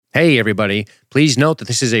Hey, everybody. Please note that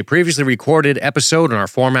this is a previously recorded episode and our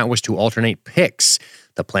format was to alternate picks.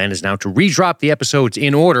 The plan is now to redrop the episodes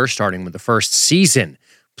in order, starting with the first season.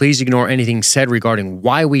 Please ignore anything said regarding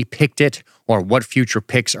why we picked it or what future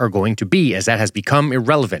picks are going to be, as that has become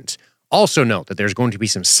irrelevant. Also note that there's going to be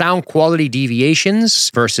some sound quality deviations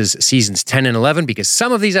versus seasons 10 and 11 because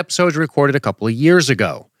some of these episodes were recorded a couple of years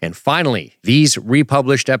ago. And finally, these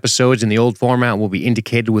republished episodes in the old format will be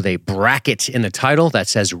indicated with a bracket in the title that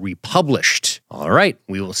says Republished. All right,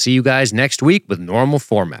 we will see you guys next week with normal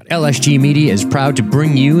format. LSG Media is proud to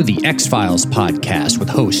bring you the X-Files podcast with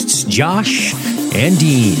hosts Josh and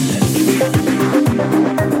Dean.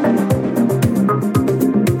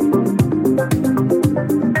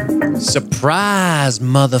 Surprise,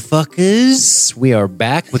 motherfuckers. We are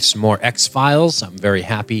back with some more X-Files. I'm very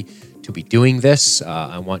happy to be doing this.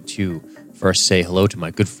 I want to first say hello to my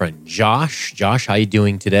good friend Josh. Josh, how you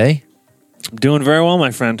doing today? I'm doing very well,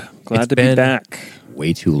 my friend. Glad to be back.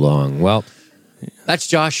 Way too long. Well, that's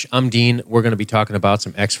Josh. I'm Dean. We're going to be talking about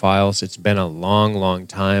some X-Files. It's been a long, long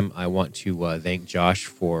time. I want to thank Josh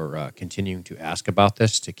for continuing to ask about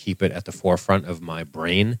this, to keep it at the forefront of my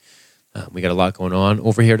brain. We got a lot going on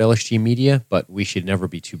over here at LSG Media, but we should never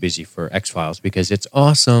be too busy for X-Files because it's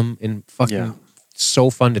awesome and fucking so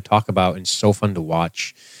fun to talk about and so fun to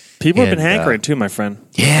watch. People have been hankering too, my friend.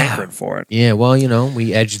 Hankering for it. Yeah, well, you know,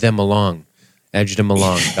 we edged them along.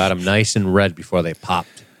 Got them nice and red before they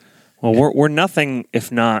popped. Well, we're nothing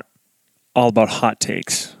if not all about hot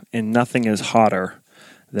takes, and nothing is hotter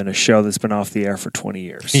than a show that's been off the air for 20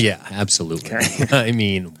 years. Yeah, absolutely. Okay. I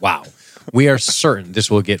mean, wow. We are certain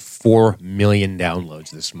this will get 4 million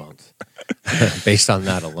downloads this month based on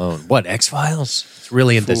that alone. What, X-Files? It's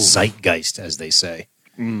really in the zeitgeist, as they say.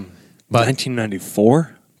 But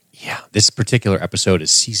 1994? Yeah, this particular episode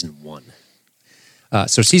is season 1.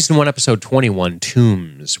 So season 1, episode 21,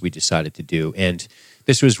 Tooms, we decided to do. And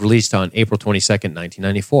this was released on April 22nd,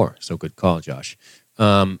 1994. So good call, Josh.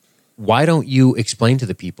 Why don't you explain to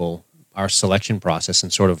the people our selection process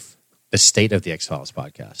and sort of the state of the X-Files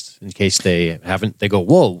podcast, in case they haven't, they go,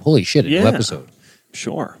 whoa, holy shit, a new episode.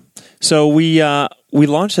 Sure. So we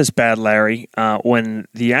launched this Bad Larry when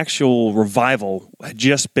the actual revival had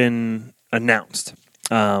just been announced.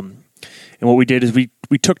 And what we did is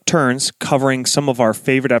we took turns covering some of our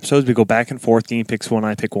favorite episodes. We go back and forth. Dean picks one,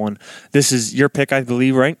 I pick one. This is your pick, I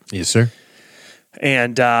believe, right? Yes, sir.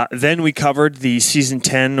 And then we covered the season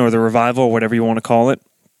 10 or the revival or whatever you want to call it.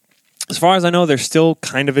 As far as I know, they're still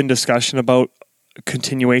kind of in discussion about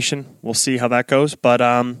continuation. We'll see how that goes. But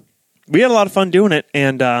we had a lot of fun doing it,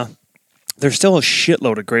 and there's still a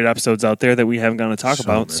shitload of great episodes out there that we haven't gotten to talk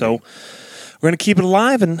about. Many. So we're going to keep it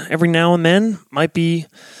alive, and every now and then might be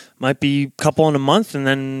a couple in a month, and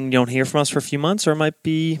then you don't hear from us for a few months, or it might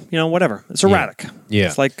be, whatever. It's erratic. Yeah.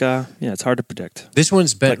 It's like, it's hard to predict. This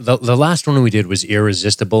one's been, the last one we did was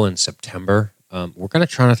Irresistible in September. We're going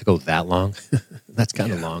to try not to go that long. That's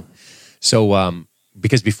kind of long. So,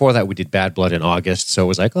 because before that we did Bad Blood in August, so it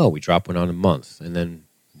was like, oh, we drop one on a month, and then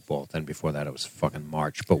before that it was fucking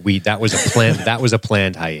March. But that was a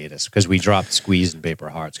planned hiatus because we dropped Squeeze and Paper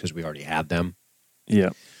Hearts because we already had them.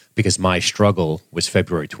 Yeah. Because My Struggle was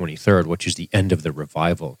February 23rd, which is the end of the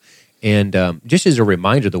revival, and just as a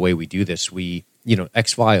reminder, the way we do this,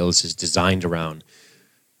 X-Files is designed around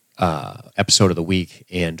episode of the week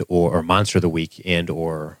or monster of the week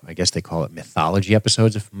or I guess they call it mythology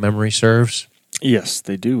episodes if memory serves. Yes,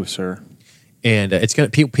 they do, sir. And it's gonna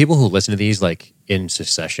people who listen to these like in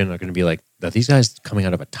succession are going to be like, are these guys coming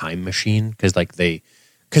out of a time machine? Because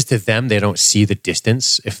to them they don't see the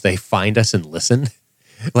distance if they find us and listen.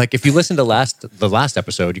 Like if you listen to the last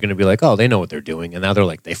episode, you're going to be like, oh, they know what they're doing, and now they're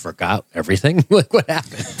like, they forgot everything. Like what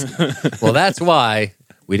happened? Well, that's why.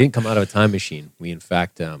 We didn't come out of a time machine. We, in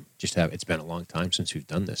fact, it's been a long time since we've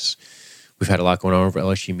done this. We've had a lot going on over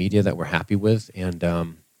LSG Media that we're happy with,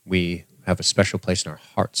 and we have a special place in our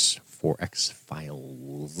hearts for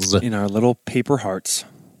X-Files. In our little paper hearts.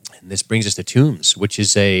 And this brings us to Tooms, which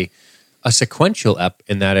is a sequential ep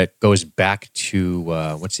in that it goes back to,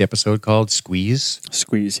 what's the episode called? Squeeze?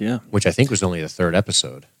 Squeeze, yeah. Which I think was only the third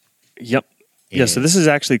episode. Yep. Yeah, so this is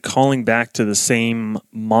actually calling back to the same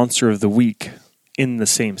Monster of the Week in the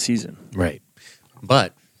same season. Right.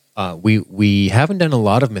 But we haven't done a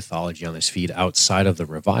lot of mythology on this feed outside of the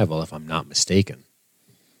revival, if I'm not mistaken.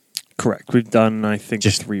 Correct. We've done, I think,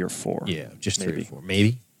 just 3 or 4. Yeah, just maybe. 3 or 4.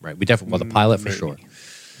 Maybe. Right. We definitely, the pilot for sure.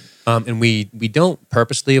 And we don't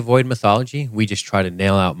purposely avoid mythology. We just try to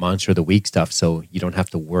nail out Monster of the Week stuff so you don't have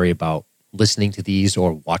to worry about listening to these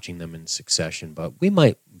or watching them in succession. But we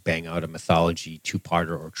might bang out a mythology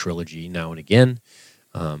 2-parter or trilogy now and again.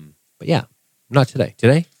 But yeah, not today.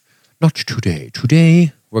 Today, Not today.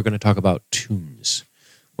 Today, we're going to talk about Tooms,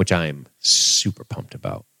 which I'm super pumped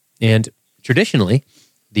about. And traditionally,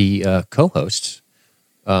 the co-hosts,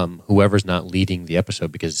 whoever's not leading the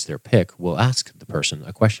episode because it's their pick, will ask the person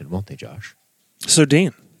a question, won't they, Josh? So,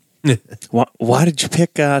 Dean, why did you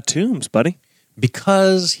pick Tooms, buddy?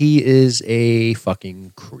 Because he is a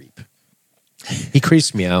fucking creep. He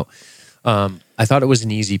creeps me out. I thought it was an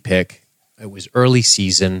easy pick. It was early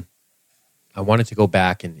season. I wanted to go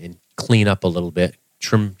back and clean up a little bit,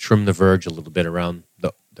 trim the verge a little bit around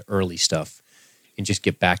the early stuff, and just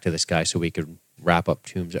get back to this guy so we could wrap up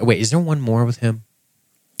Tooms. Wait, is there one more with him?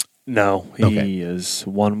 No, he is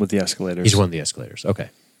one with the escalators. He's one of the escalators. Okay.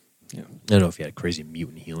 Yeah. I don't know if he had crazy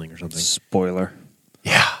mutant healing or something. Spoiler.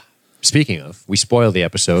 Yeah. Speaking of, we spoil the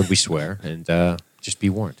episode, we swear, and just be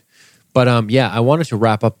warned. But I wanted to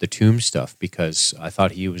wrap up the Tooms stuff because I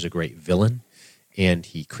thought he was a great villain, and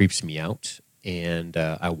he creeps me out. And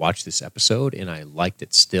I watched this episode, and I liked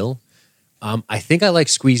it still. I think I like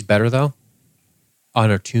Squeeze better, though,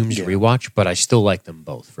 on our Tooms rewatch, but I still like them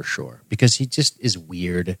both for sure because he just is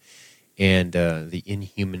weird, and the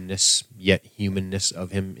inhumanness, yet humanness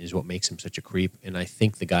of him is what makes him such a creep. And I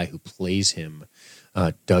think the guy who plays him,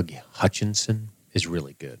 Doug Hutchinson, is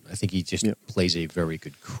really good. I think he just plays a very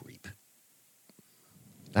good creep.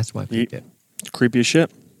 That's why I picked it. Creepy as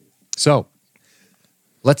shit. So,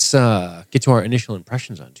 let's get to our initial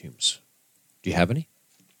impressions on Tooms. Do you have any?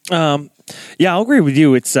 Yeah, I'll agree with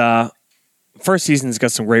you. It's first season's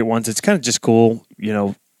got some great ones. It's kind of just cool,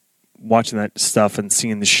 watching that stuff and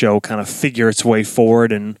seeing the show kind of figure its way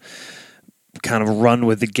forward and kind of run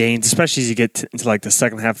with the gains, especially as you get into like the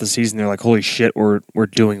second half of the season. They're like, holy shit, we're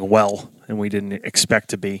doing well, and we didn't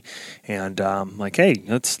expect to be. And like, hey,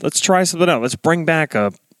 let's try something out. Let's bring back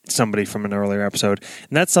somebody from an earlier episode.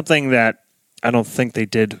 And that's something that I don't think they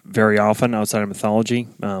did very often outside of mythology.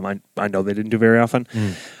 I know they didn't do very often.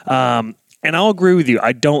 And I'll agree with you.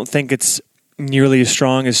 I don't think it's nearly as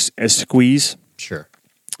strong as Squeeze. Sure.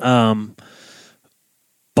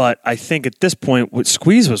 But I think at this point, what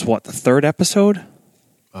Squeeze was the third episode?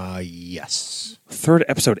 Yes. Third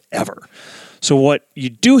episode ever. So what you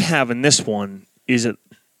do have in this one is that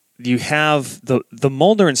you have the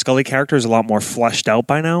Mulder and Scully characters a lot more fleshed out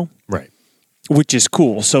by now. Right. Which is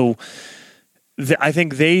cool. So I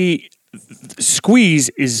think Squeeze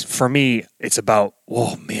is, for me, it's about,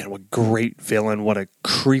 oh man, what great villain, what a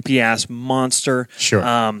creepy ass monster. Sure.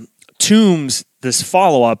 Tooms, this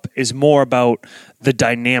follow-up, is more about the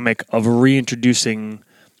dynamic of reintroducing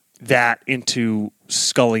that into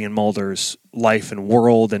Scully and Mulder's life and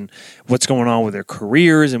world and what's going on with their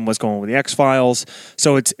careers and what's going on with the X-Files.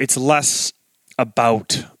 So it's less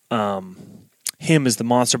about him as the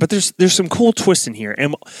monster, but there's some cool twists in here.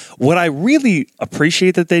 And what I really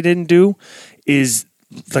appreciate that they didn't do is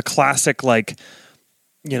the classic,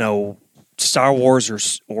 Star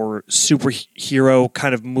Wars or superhero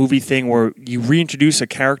kind of movie thing where you reintroduce a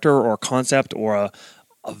character or a concept or a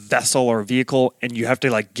vessel or a vehicle and you have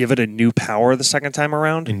to give it a new power the second time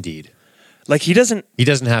around. Indeed. He doesn't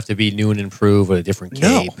have to be new and improved with a different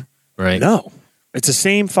cape, right? No. It's the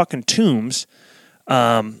same fucking Tooms.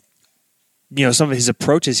 Some of his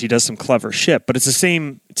approaches, he does some clever shit, but it's the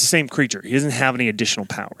same creature. He doesn't have any additional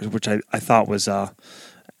powers, which I thought was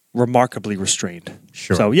remarkably restrained.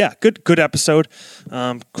 Sure. So yeah, good episode.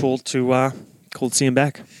 Cool to see him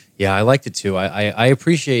back. Yeah, I liked it too. I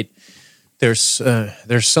appreciate there's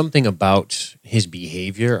something about his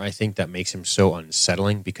behavior, I think, that makes him so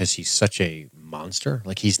unsettling because he's such a monster.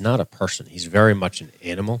 He's not a person. He's very much an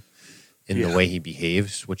animal in the way he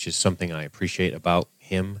behaves, which is something I appreciate about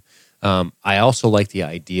him. I also like the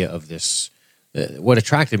idea of this. What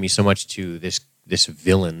attracted me so much to this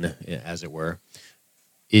villain, as it were,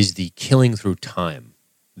 is the killing through time,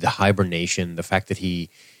 the hibernation, the fact that he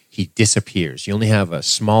disappears. You only have a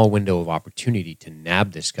small window of opportunity to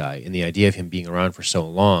nab this guy, and the idea of him being around for so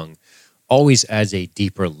long always adds a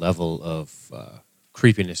deeper level of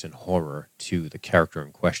creepiness and horror to the character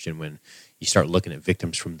in question when you start looking at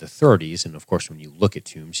victims from the 30s. And, of course, when you look at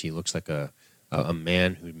Tooms, he looks like a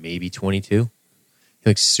man who may be 22. He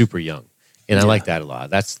looks super young, and I like that a lot.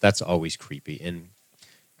 That's always creepy. And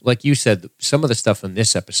like you said, some of the stuff in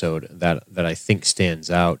this episode that I think stands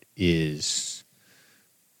out is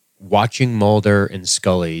watching Mulder and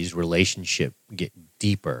Scully's relationship get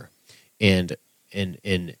deeper. And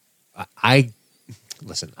I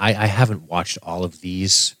haven't watched all of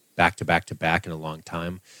these back to back to back in a long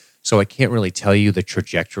time, so I can't really tell you the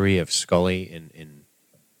trajectory of Scully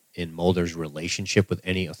in Mulder's relationship with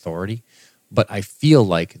any authority. But I feel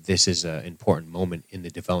like this is an important moment in the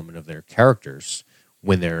development of their characters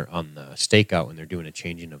when they're on the stakeout and they're doing a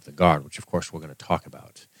changing of the guard, which of course we're going to talk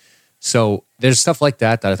about. So there's stuff like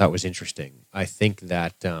that I thought was interesting. I think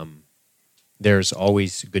that there's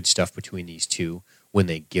always good stuff between these two when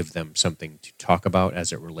they give them something to talk about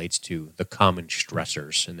as it relates to the common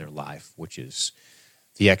stressors in their life, which is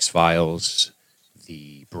the X-Files,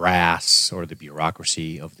 the brass or the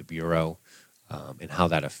bureaucracy of the Bureau, and how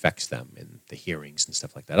that affects them in the hearings and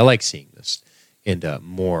stuff like that. I like seeing this. And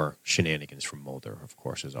more shenanigans from Mulder, of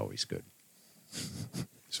course, is always good.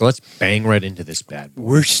 So let's bang right into this bad boy.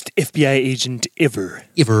 Worst FBI agent ever.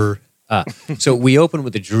 So we open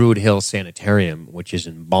with the Druid Hill Sanitarium, which is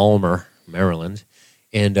in Balmer, Maryland.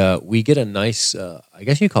 And we get a nice, I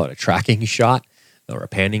guess you call it a tracking shot or a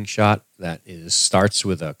panning shot that starts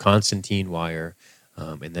with a Constantine wire.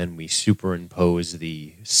 And then we superimpose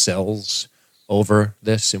the cells over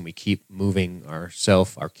this, and we keep moving our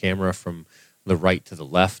camera from the right to the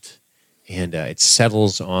left. And it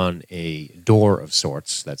settles on a door of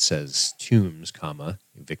sorts that says Tooms,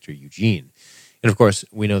 Victor Eugene. And of course,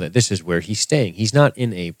 we know that this is where he's staying. He's not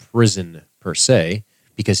in a prison per se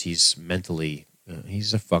because he's mentally,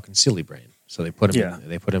 he's a fucking silly brain. So they put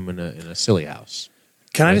him in a silly house.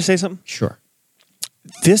 Can I just say something? Sure.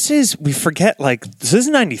 We forget, this is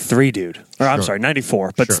 93, dude. Or sure. I'm sorry,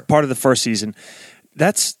 94, but it's part of the first season.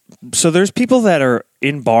 So there's people that are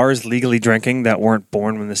in bars legally drinking that weren't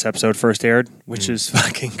born when this episode first aired, which is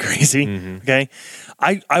fucking crazy. Mm-hmm. Okay.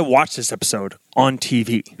 I watched this episode on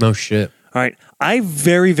TV. No shit. All right. I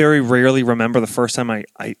very, very rarely remember the first time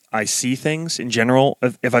I see things in general.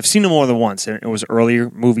 If I've seen them more than once, and it was earlier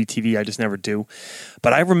movie, TV, I just never do.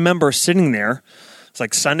 But I remember sitting there, it's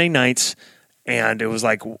like Sunday nights, and it was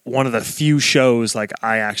like one of the few shows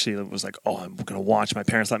I actually was like, oh, I'm going to watch. My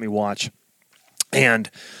parents let me watch. And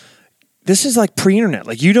this is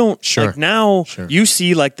pre-internet. You don't now. Sure. You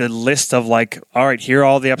see the list of all right, here are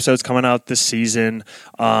all the episodes coming out this season.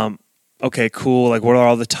 Okay, cool. What are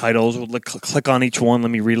all the titles? We'll click on each one.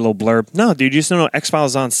 Let me read a little blurb. No, dude, you just don't know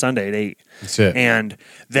X-Files is on Sunday at 8. That's it. And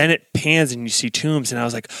then it pans and you see Tooms, and I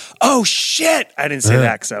was like, oh shit! I didn't say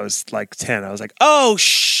that because I was 10. I was like, oh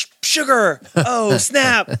sugar! Oh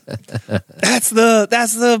snap! That's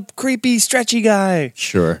the creepy stretchy guy.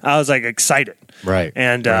 Sure. I was excited. Right.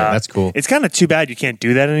 And that's cool. It's kind of too bad you can't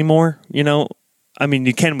do that anymore. I mean,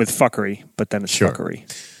 you can with fuckery, but then it's fuckery.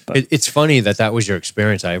 But it's funny that was your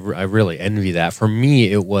experience. I really envy that. For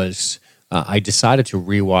me, it was I decided to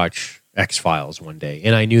rewatch X-Files one day,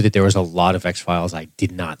 and I knew that there was a lot of X-Files I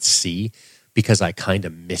did not see because I kind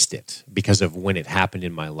of missed it because of when it happened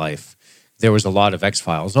in my life. There was a lot of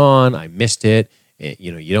X-Files on. I missed it.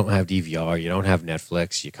 You don't have DVR. You don't have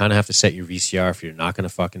Netflix. You kind of have to set your VCR if you're not going to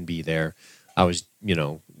fucking be there. I was,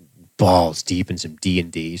 balls deep in some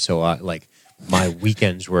D&D, so my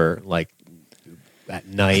weekends were at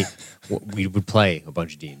night we would play a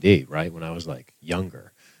bunch of D&D, right? When I was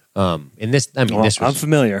younger. And this was, I'm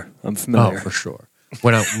familiar. Oh, for sure.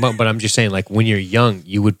 But I'm just saying, when you're young,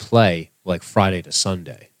 you would play Friday to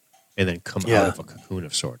Sunday, and then come out of a cocoon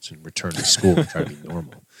of sorts and return to school and try to be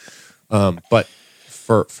normal. But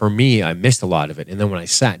for me, I missed a lot of it. And then when I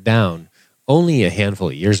sat down, only a handful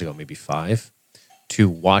of years ago, maybe 5, to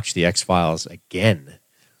watch the X-Files again,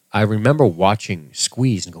 I remember watching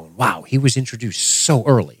Squeeze and going, wow, he was introduced so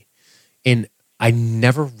early. And I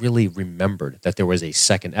never really remembered that there was a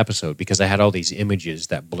second episode because I had all these images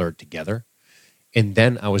that blurred together. And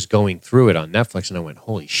then I was going through it on Netflix and I went,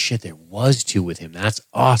 holy shit, there was 2 with him. That's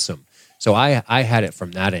awesome. So I had it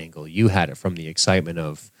from that angle. You had it from the excitement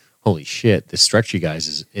of, holy shit, this Stretchy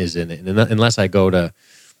Guys is in it. And unless I go to,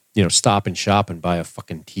 Stop and Shop and buy a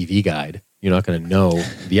fucking TV guide, you're not going to know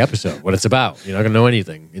the episode, what it's about. You're not going to know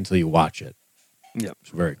anything until you watch it. Yep. It's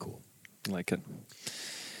very cool. I like it.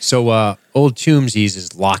 So old Toomsies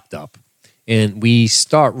is locked up. And we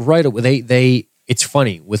start right away. It's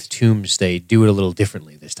funny, with Tooms, they do it a little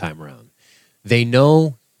differently this time around. They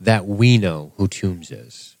know that we know who Tooms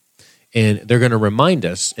is. And they're going to remind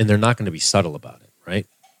us, and they're not going to be subtle about it, right?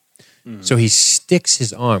 Mm. So he sticks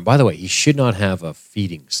his arm. By the way, he should not have a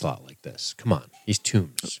feeding slot like this. Come on, he's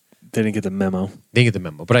Tooms. They didn't get the memo. They didn't get the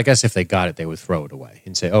memo. But I guess if they got it, they would throw it away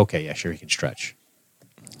and say, okay, yeah, sure, he can stretch.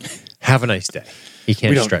 Have a nice day. He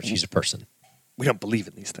can't stretch. He's a person. We don't believe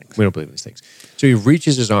in these things. We don't believe in these things. So he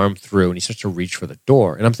reaches his arm through, and he starts to reach for the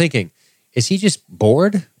door. And I'm thinking, is he just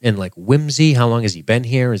bored and whimsy? How long has he been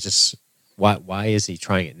here? Is this why is he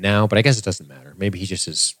trying it now? But I guess it doesn't matter. Maybe he just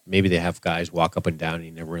is. Maybe they have guys walk up and down, and he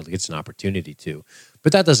never really gets an opportunity to.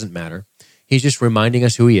 But that doesn't matter. He's just reminding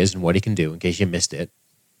us who he is and what he can do in case you missed it.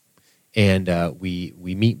 And we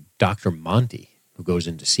meet Dr. Monty, who goes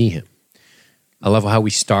in to see him. I love how we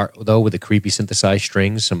start, though, with the creepy synthesized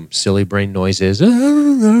strings, some silly brain noises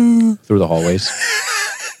through the hallways.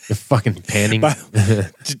 The fucking panning.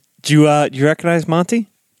 Do you recognize Monty?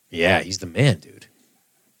 Yeah, he's the man, dude.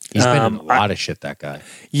 He's been in a lot of shit, that guy.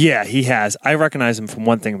 Yeah, he has. I recognize him from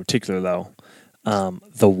one thing in particular, though.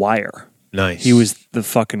 The Wire. Nice. He was the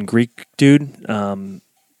fucking Greek dude.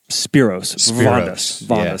 Spiros Vondas.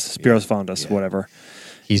 Yeah. Spiros Vondas, whatever.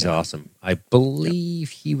 He's awesome. I believe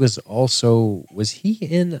he was also... Was he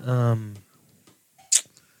in...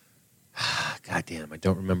 Goddamn, I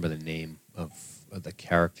don't remember the name of the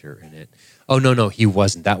character in it. Oh, no, he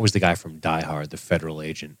wasn't. That was the guy from Die Hard, the federal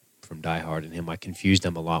agent from Die Hard, and him. I confused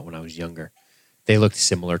them a lot when I was younger. They looked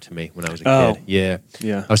similar to me when I was a kid. Yeah.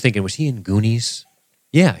 I was thinking, was he in Goonies?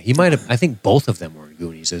 Yeah, he might have. I think both of them were in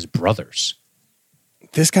Goonies as brothers.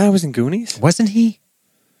 This guy was in Goonies? Wasn't he?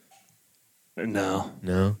 No.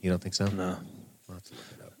 No? You don't think so? No. I'll have to look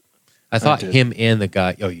it up. I thought him and the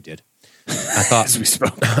guy... Oh, you did. I thought... As we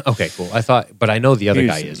spoke. Okay, cool. I thought... But I know the other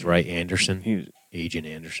guy is, right? Anderson? Agent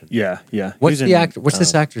Anderson. Yeah. What's the actor? What's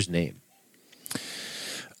this actor's name?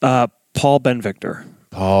 Paul Ben Victor.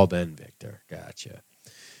 Paul Ben Victor. Gotcha.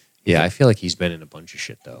 Yeah, I feel like he's been in a bunch of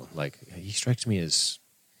shit, though. Like, he strikes me as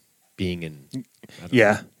being in...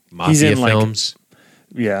 Mafia he's in, films.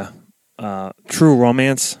 True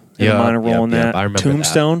Romance. A minor role in that. I remember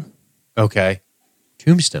Tombstone. That. Okay.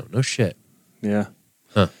 Tombstone. No shit. Yeah.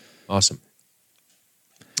 Huh. Awesome.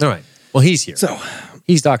 All right. Well, he's here. So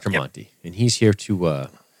he's Dr. Monty, and he's here to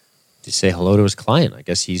say hello to his client. I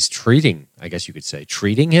guess he's treating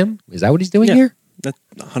him. Is that what he's doing here? That's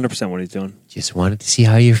 100% what he's doing. Just wanted to see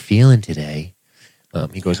how you're feeling today.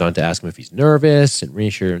 He goes on to ask him if he's nervous and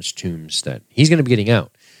reassures Tooms that he's going to be getting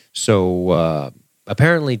out. So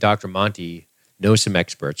apparently Dr. Monty knows some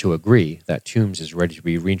experts who agree that Tooms is ready to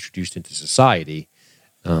be reintroduced into society,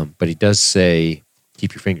 but he does say,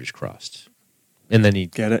 keep your fingers crossed. And then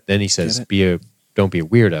he says, don't be a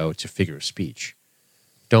weirdo. It's a figure of speech.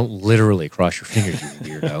 Don't literally cross your fingers,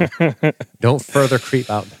 you weirdo. Don't further creep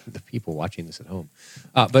out the people watching this at home.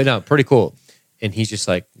 But no, pretty cool. And he's just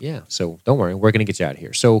like, yeah, so don't worry. We're going to get you out of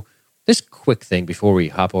here. So this quick thing before we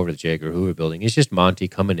hop over to the J. Edgar Hoover building is just Monty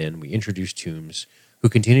coming in. We introduce Tooms, who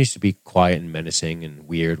continues to be quiet and menacing and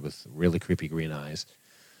weird with really creepy green eyes.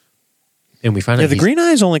 And we find out the green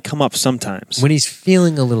eyes only come up sometimes. When he's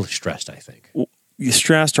feeling a little stressed, I think. You're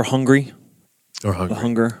stressed or hungry. Or hungry. The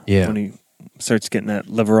hunger. Yeah. When he starts getting that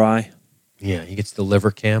liver eye. Yeah, he gets the liver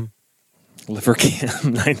cam. Liver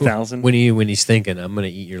cam 9000. When he's thinking, I'm going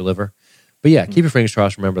to eat your liver. But yeah, keep your fingers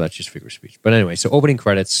crossed. Remember, that's just figure of speech. But anyway, so opening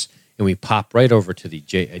credits, and we pop right over to the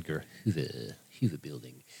J. Edgar Hoover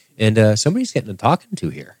building. And somebody's getting a talking to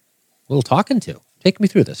here. A little talking to. Take me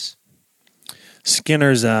through this.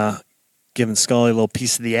 Skinner's giving Scully a little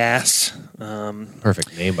piece of the ass.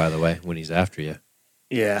 Perfect name, by the way, when he's after you.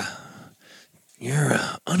 Yeah. You're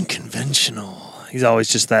unconventional. He's always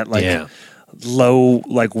just that low,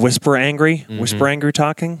 whisper angry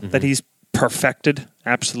talking that he's perfected.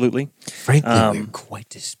 Absolutely. Frankly, we're quite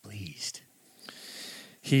displeased.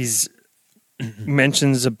 He's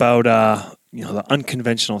mentions about the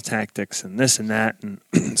unconventional tactics and this and that, and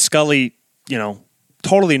Scully,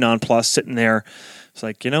 totally nonplussed, sitting there. It's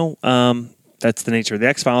like, that's the nature of the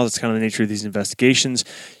X-Files. It's kind of the nature of these investigations.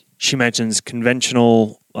 She mentions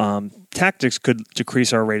conventional tactics could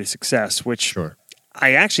decrease our rate of success, which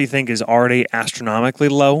I actually think is already astronomically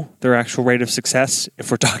low, their actual rate of success,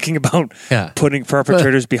 if we're talking about putting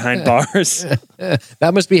perpetrators behind bars.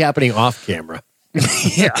 That must be happening off camera.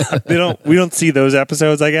 Yeah. We don't see those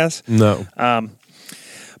episodes, I guess. No.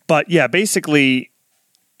 But yeah, basically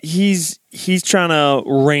he's trying to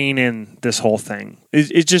rein in this whole thing.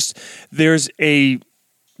 It's just there's a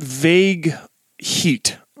vague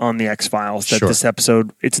heat on the X-Files that this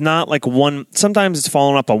episode, it's not like one, sometimes it's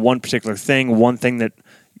following up on one particular thing, one thing that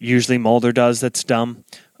usually Mulder does that's dumb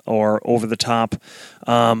or over the top.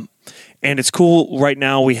 And it's cool. Right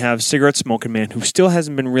now we have Cigarette Smoking Man, who still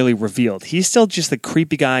hasn't been really revealed. He's still just the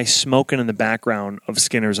creepy guy smoking in the background of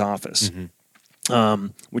Skinner's office.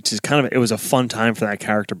 Which is it was a fun time for that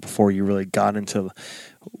character before you really got into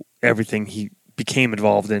everything he became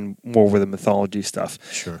involved in, more with the mythology stuff.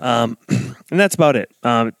 Sure. And that's about it.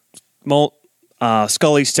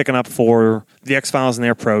 Scully's sticking up for the X-Files and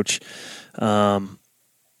their approach, and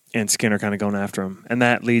Skinner kind of going after him. And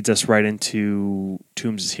that leads us right into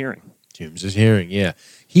Tooms' hearing. Yeah.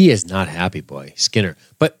 He is not happy, boy, Skinner.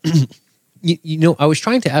 But, I was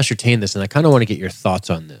trying to ascertain this, and I kind of want to get your thoughts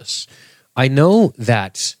on this. I know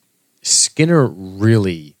that Skinner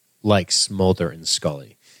really likes Mulder and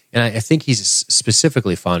Scully. And I think he's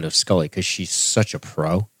specifically fond of Scully because she's such a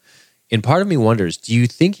pro. And part of me wonders, do you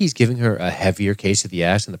think he's giving her a heavier case of the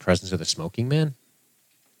ass in the presence of the smoking man?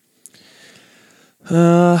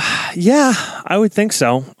 Yeah, I would think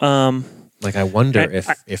so. I wonder if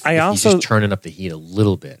he's just turning up the heat a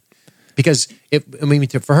little bit. Because,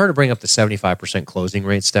 for her to bring up the 75% closing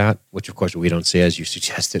rate stat, which of course we don't see as you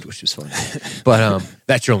suggested, which is funny, but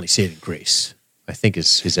that's your only saving grace, I think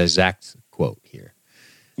is his exact quote here.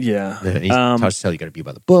 Yeah. He's taught to tell you got to be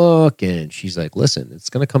by the book, and she's like, listen, it's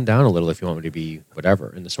going to come down a little if you want me to be whatever.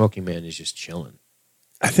 And the smoking man is just chilling.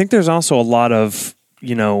 I think there's also a lot of,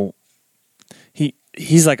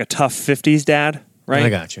 he's like a tough 50s dad, right? I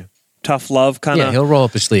got you. Tough love kind of. Yeah, he'll roll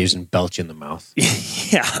up his sleeves and belch you in the mouth.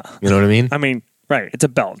 Yeah. You know what I mean? I mean, right. It's a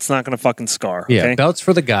belt. It's not going to fucking scar. Yeah, okay? belts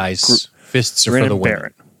for the guys, fists are for the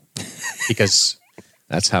women. Because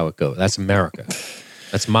that's how it goes. That's America.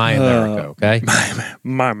 That's my America, okay?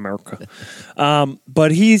 My America.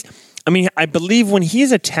 But I believe when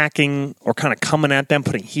he's attacking or kind of coming at them,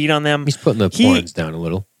 putting heat on them. He's putting the horns down a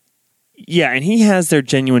little. Yeah, and he has their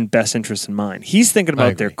genuine best interests in mind. He's thinking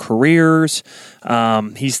about their careers.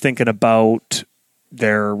 He's thinking about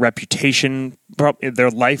their reputation,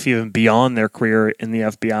 their life even beyond their career in the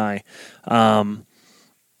FBI.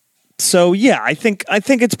 So yeah, I think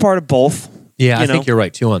it's part of both. Yeah, I think you're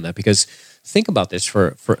right too on that, because think about this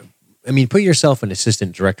put yourself in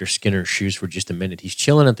Assistant Director Skinner's shoes for just a minute. He's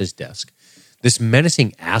chilling at this desk. This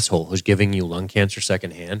menacing asshole who's giving you lung cancer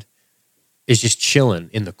secondhand is just chilling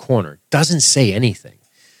in the corner, doesn't say anything.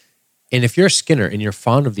 And if you're Skinner and you're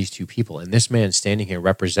fond of these two people, and this man's standing here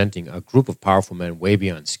representing a group of powerful men way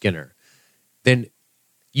beyond Skinner, then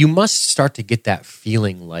you must start to get that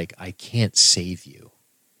feeling like, I can't save you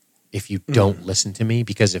if you don't listen to me,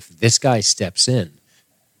 because if this guy steps in,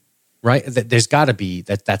 right, that's got to be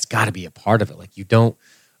a part of it. Like, you don't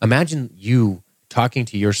imagine you talking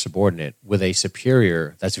to your subordinate with a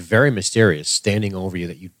superior that's very mysterious standing over you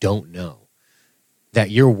that you don't know, that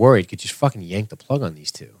you're worried could just fucking yank the plug on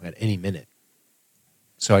these two at any minute.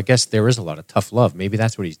 So I guess there is a lot of tough love. Maybe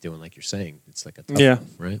that's what he's doing, like you're saying. It's like a tough love,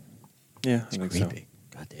 right? Yeah, it's creepy.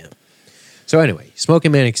 So. Goddamn. So anyway,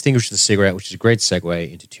 Smoking Man extinguishes the cigarette, which is a great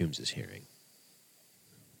segue into Tooms' hearing.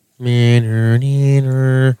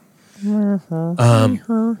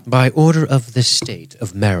 By order of the state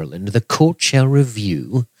of Maryland, the court shall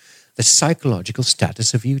review the psychological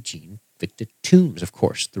status of Eugene Victor Tooms. Of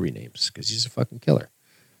course, 3 names, because he's a fucking killer.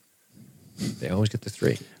 They always get the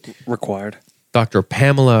 3. Required. Dr.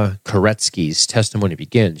 Pamela Koretsky's testimony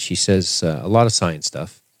begins. She says a lot of science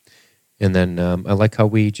stuff. And then I like how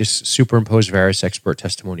we just superimpose various expert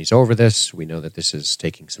testimonies over this. We know that this is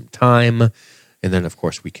taking some time. And then, of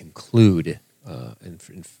course, we conclude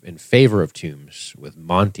in favor of Tooms with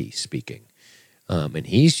Monty speaking. And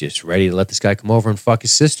he's just ready to let this guy come over and fuck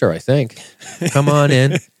his sister, I think. Come on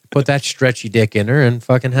in, put that stretchy dick in her, and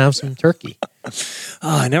fucking have some turkey.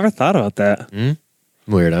 Oh, I never thought about that.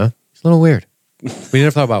 Weird, huh? It's a little weird. We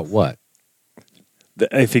never thought about what?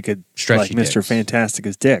 If he could, stretchy like Mr. dicks. Fantastic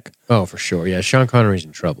his dick. Oh, for sure. Yeah, Sean Connery's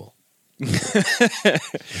in trouble.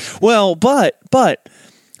 Well, but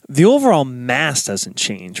the overall mass doesn't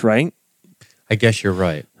change, right? I guess you're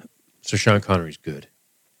right. So Sean Connery's good.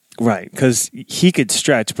 Right, because he could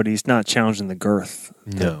stretch, but he's not challenging the girth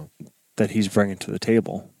that he's bringing to the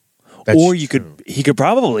table. That's or true. he could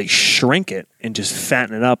probably shrink it and just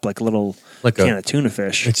fatten it up like a little can of tuna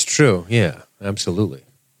fish. It's true, yeah, absolutely,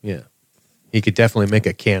 yeah. He could definitely make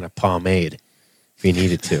a can of pomade if he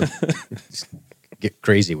needed to. Get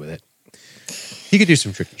crazy with it. He could do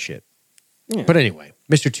some tricky shit. Yeah. But anyway,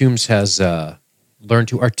 Mr. Tooms has learned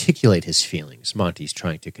to articulate his feelings. Monty's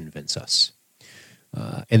trying to convince us.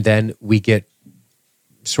 And then we get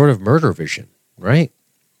sort of murder vision, right?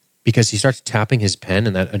 Because he starts tapping his pen,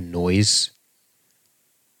 and that annoys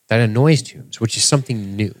Tooms, which is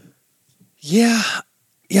something new. Yeah,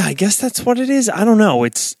 I guess that's what it is. I don't know.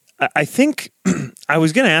 I think I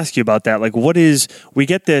was going to ask you about that. Like, we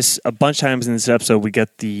get this a bunch of times in this episode. We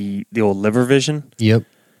get the old liver vision. Yep,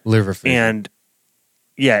 liver vision. And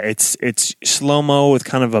yeah, it's slow mo with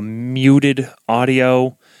kind of a muted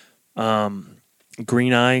audio,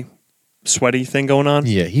 green eye, sweaty thing going on.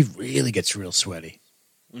 Yeah, he really gets real sweaty.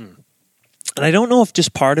 And I don't know if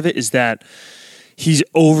just part of it is that he's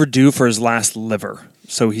overdue for his last liver.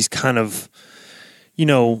 So he's kind of,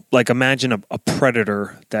 like imagine a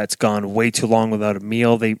predator that's gone way too long without a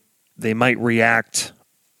meal. They might react,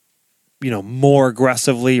 more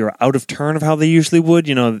aggressively or out of turn of how they usually would.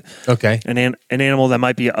 Okay. An animal that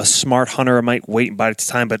might be a smart hunter might wait and bide its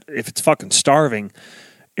time, but if it's fucking starving,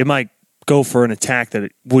 it might go for an attack that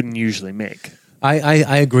it wouldn't usually make.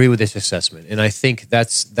 I agree with this assessment, and I think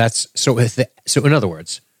that's so. So in other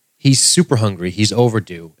words, He's super hungry, he's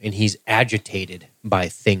overdue, and he's agitated by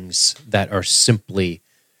things that are simply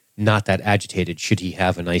not that agitated should he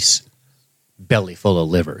have a nice belly full of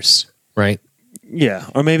livers, right? Yeah,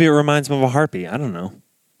 or maybe it reminds him of a heartbeat. I don't know.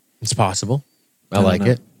 It's possible. I like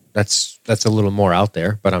it. That's a little more out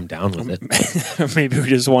there, but I'm down with it. Or maybe we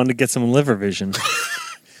just wanted to get some liver vision.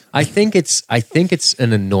 I think it's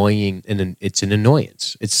an annoyance.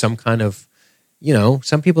 It's some kind of,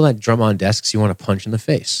 some people that drum on desks you want to punch in the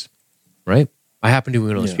face, right? I happen to be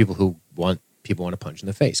one of those people who want to punch in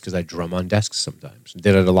the face because I drum on desks sometimes.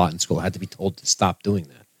 Did it a lot in school. I had to be told to stop doing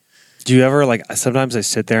that. Do you ever, sometimes I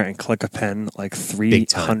sit there and click a pen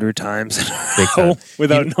 300 times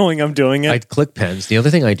without knowing I'm doing it? I'd click pens. The other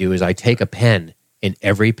thing I do is I take a pen, and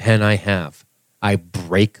every pen I have, I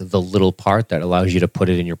break the little part that allows you to put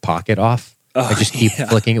it in your pocket off. I just keep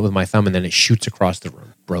flicking it with my thumb, and then it shoots across the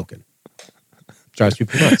room, broken. Drives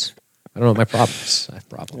people nuts. I don't know what my problem is. I have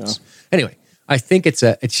problems. Yeah. Anyway, I think it's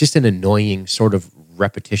just an annoying sort of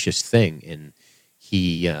repetitious thing, and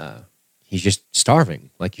he's just starving,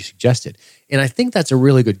 like you suggested. And I think that's a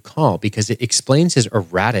really good call because it explains his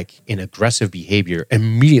erratic and aggressive behavior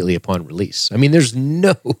immediately upon release. I mean, there's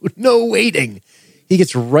no waiting. He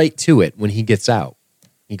gets right to it when he gets out.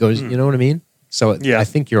 He goes, you know what I mean? So I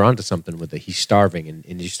think you're onto something with it. He's starving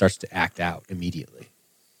and he starts to act out immediately.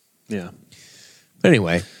 Yeah. But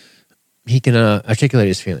anyway, he can articulate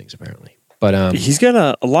his feelings, apparently. But he's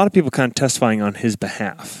got a lot of people kind of testifying on his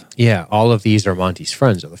behalf. Yeah, all of these are Monty's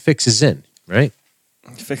friends. So the fix is in, right?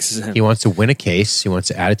 Fix is in. He wants to win a case. He wants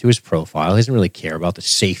to add it to his profile. He doesn't really care about the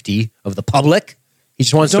safety of the public. He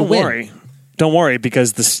just wants to win. Don't worry,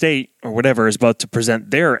 because the state or whatever is about to present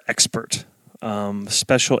their expert,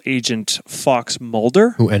 Special Agent Fox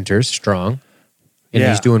Mulder. Who enters strong. And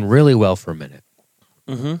he's doing really well for a minute.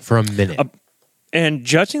 Mm-hmm. For a minute. And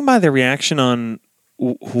judging by the reaction on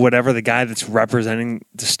whatever the guy that's representing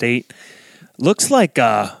the state, looks like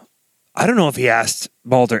I don't know if he asked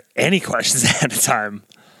Mulder any questions ahead of time.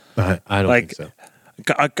 I don't think so.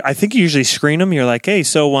 I think you usually screen them. You're like, hey,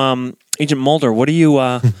 so Agent Mulder, what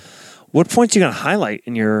points are you going to highlight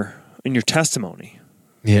in your testimony?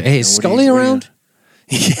 Yeah. Hey, is Scully around?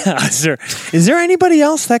 Yeah. Is there anybody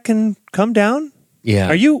else that can come down?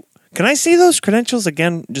 Yeah. Can I see those credentials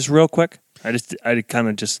again, just real quick? I kind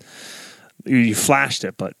of just. You flashed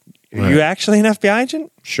it, but are you actually an FBI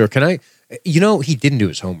agent? Sure. Can I? He didn't do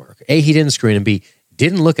his homework. A, he didn't screen, and B,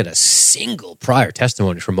 didn't look at a single prior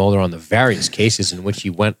testimony from Mulder on the various cases in which he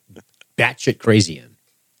went batshit crazy in.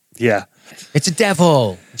 Yeah. It's a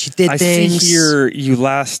devil. She did things. I see here you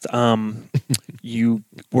last, you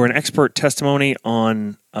were an expert testimony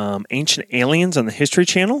on ancient aliens on the History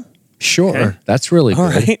Channel. Sure. Okay. That's really good. All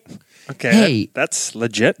right. Okay. Hey. That's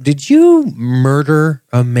legit. Did you murder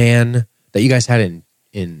a man that you guys had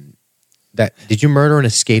did you murder an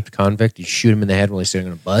escaped convict? You shoot him in the head while he's sitting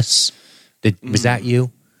on a bus? Was that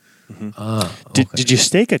you? Mm-hmm. Okay. Did you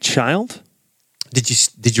stake a child? Did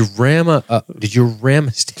you ram a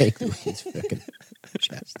stake through his fucking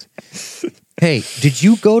chest? Hey, did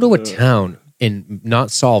you go to a town and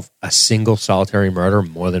not solve a single solitary murder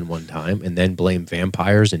more than one time and then blame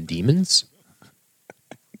vampires and demons?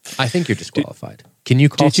 I think you're disqualified. Can you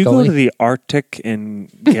call Did you Scully? go to the Arctic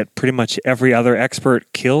and get pretty much every other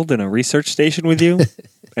expert killed in a research station with you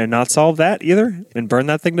and not solve that either and burn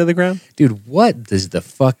that thing to the ground? Dude, what does the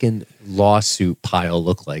fucking lawsuit pile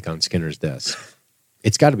look like on Skinner's desk?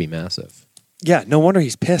 It's got to be massive. Yeah, no wonder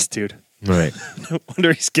he's pissed, dude. Right. No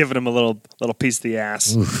wonder he's giving him a little piece of the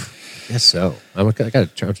ass. Oof, I guess so. I'm trying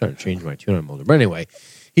to change my tune on Mulder. But anyway,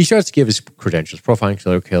 he starts to give his credentials, profiling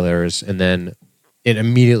serial killers, and then it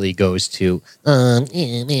immediately goes to,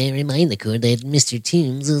 may I remind the court that Mr.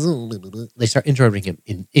 Tooms is... They start interrupting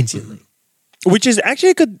him instantly. Which is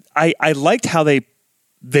actually a good... I liked how they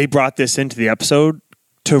brought this into the episode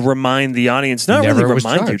to remind the audience, not Never really was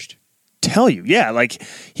remind charged. you, tell you. Yeah, like,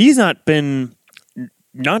 he's not been...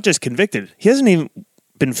 Not just convicted. He hasn't even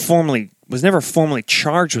been was never formally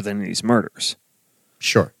charged with any of these murders.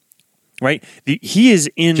 Sure. Right? He is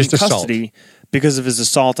in just custody assault. Because of his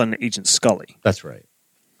assault on Agent Scully. That's right.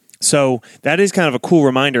 So that is kind of a cool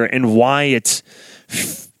reminder and why it's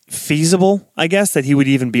feasible, I guess, that he would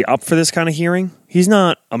even be up for this kind of hearing. He's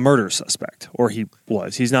not a murder suspect, or he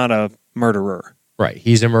was. He's not a murderer. Right.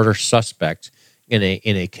 He's a murder suspect in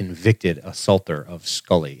a convicted assaulter of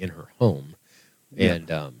Scully in her home.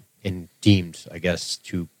 And deemed, I guess,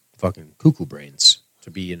 to fucking cuckoo brains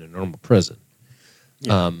to be in a normal prison.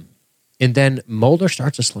 Yeah. And then Mulder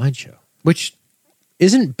starts a slideshow, which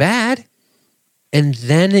isn't bad, and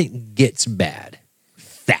then it gets bad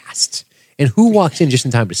fast. And who walks in just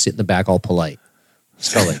in time to sit in the back all polite?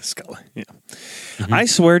 Scully. Scully, yeah. Mm-hmm. I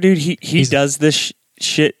swear, dude, he does this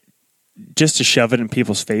shit just to shove it in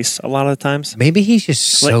people's face a lot of the times. Maybe he's just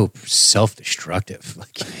so self-destructive.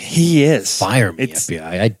 Like, he is. Fire me, FBI.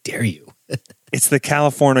 I dare you. It's the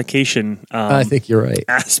Californication I think you're right.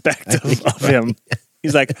 aspect of him.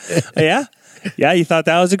 He's like, yeah, you thought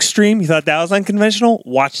that was extreme? You thought that was unconventional?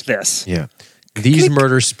 Watch this. Yeah. These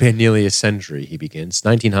murders span nearly a century, he begins.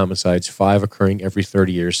 19 homicides, 5 occurring every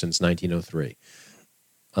 30 years since 1903.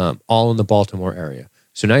 All in the Baltimore area.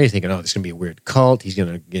 So now you're thinking, oh, this is going to be a weird cult. He's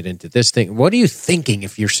going to get into this thing. What are you thinking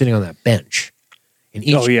if you're sitting on that bench? In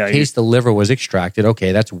each case, the liver was extracted.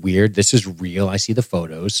 Okay, that's weird. This is real. I see the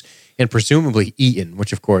photos. And presumably eaten,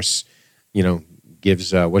 which, of course,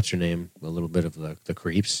 gives, what's her name, a little bit of the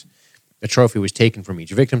creeps. A trophy was taken from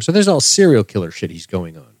each victim. So there's all serial killer shit he's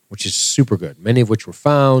going on, which is super good. Many of which were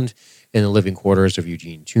found in the living quarters of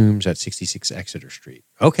Eugene Tooms at 66 Exeter Street.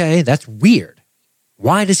 Okay, that's weird.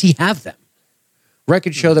 Why does he have them?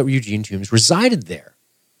 Records show that Eugene Tooms resided there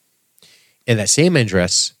in that same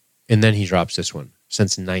address, and then he drops this one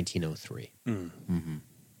since 1903. Mm-hmm.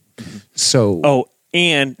 So,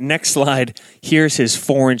 and next slide, here's his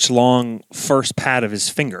 4-inch long first pad of his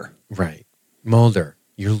finger. Right, Mulder,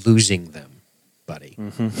 you're losing them, buddy.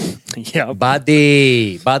 Mm-hmm. Yeah,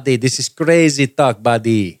 buddy, this is crazy talk,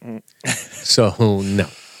 buddy. So no.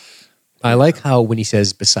 I like how when he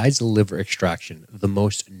says, besides the liver extraction, the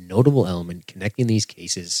most notable element connecting these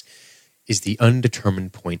cases is the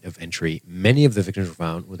undetermined point of entry. Many of the victims were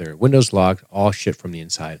found with their windows locked, all shit from the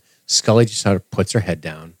inside. Scully just sort of puts her head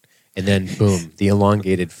down, and then, boom, the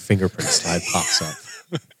elongated fingerprint slide pops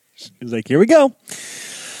up. He's like, here we go.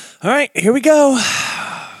 All right, here we go.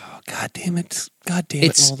 God damn it.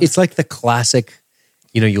 It's like the classic,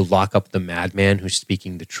 you lock up the madman who's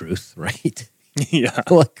speaking the truth, right? Yeah.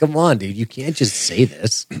 Like, come on, dude. You can't just say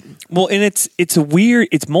this. Well, and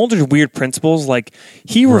it's Mulder's weird principles. Like,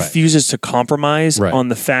 he refuses to compromise on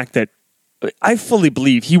the fact that I fully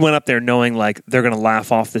believe he went up there knowing like they're going to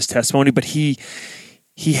laugh off this testimony, but he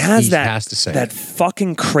has that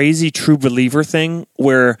fucking crazy true believer thing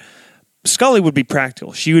where Scully would be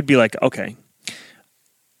practical. She would be like, okay,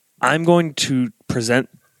 I'm going to present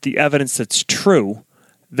the evidence that's true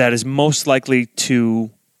that is most likely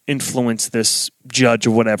to influence this judge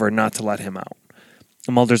or whatever not to let him out.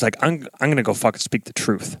 And Mulder's like, I'm going to go fucking speak the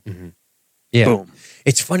truth. Mm-hmm. Yeah. Boom.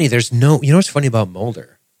 It's funny. There's no, what's funny about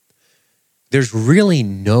Mulder? There's really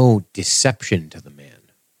no deception to the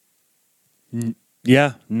man.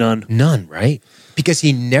 Yeah, none. None, right? Because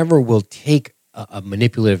he never will take a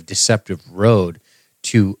manipulative, deceptive road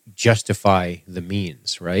to justify the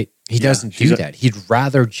means, right? He doesn't do that. He'd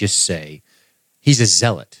rather just say, he's a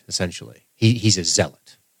zealot, essentially. He's a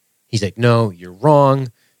zealot. He's like, no, you're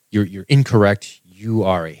wrong. You're incorrect. You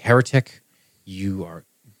are a heretic.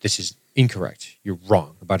 This is incorrect. You're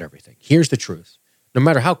wrong about everything. Here's the truth. No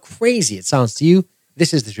matter how crazy it sounds to you,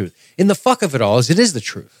 this is the truth. And the fuck of it all is it is the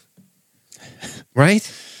truth. Right?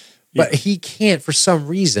 Yeah. But he can't, for some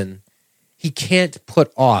reason, he can't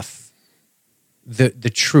put off the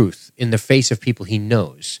truth in the face of people he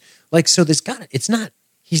knows. Like, so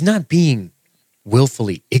he's not being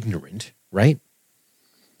willfully ignorant, right?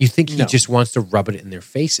 You think he just wants to rub it in their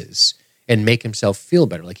faces and make himself feel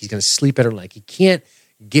better, like he's going to sleep better. Like he can't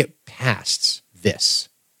get past this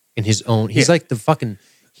in his own. He's like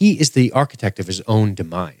he is the architect of his own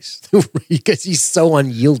demise because he's so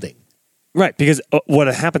unyielding. Right, because what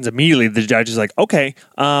happens immediately, the judge is like, okay.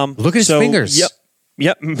 Look at his fingers.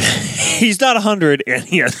 Yep. He's not 100 and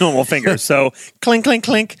he has normal fingers. So clink, clink,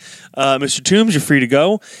 clink. Mr. Tooms, you're free to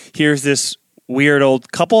go. Here's this weird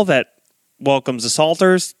old couple that welcomes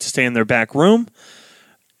assaulters to stay in their back room.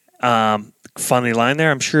 Funny line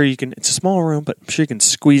there. I'm sure you can, it's a small room, but I'm sure you can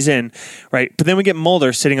squeeze in, right? But then we get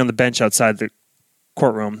Mulder sitting on the bench outside the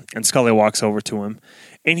courtroom, and Scully walks over to him.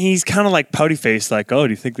 And he's kind of like pouty faced, like, oh,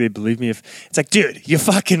 do you think they believe me if... It's like, dude, you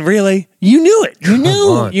fucking really? You knew it.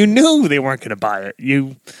 You knew they weren't going to buy it.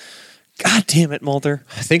 God damn it, Mulder.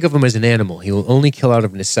 Think of him as an animal. He will only kill out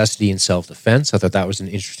of necessity and self-defense. I thought that was an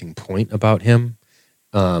interesting point about him.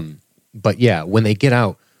 But yeah, when they get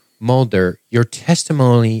out, Mulder, your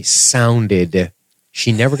testimony sounded...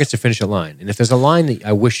 She never gets to finish a line. And if there's a line that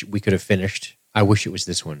I wish we could have finished, I wish it was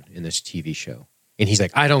this one in this TV show. And he's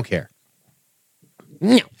like, I don't care.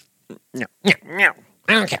 No. I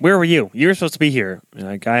don't care. Where were you? You were supposed to be here.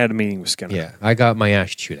 Like, I had a meeting with Skinner. Yeah, I got my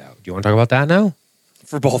ass chewed out. Do you want to talk about that now?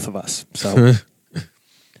 For both of us. So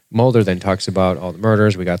Mulder then talks about all the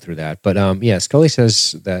murders. We got through that. But Scully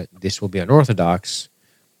says that this will be unorthodox.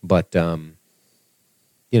 But,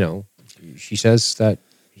 she says that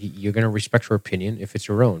you're going to respect her opinion if it's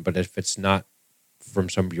your own. But if it's not from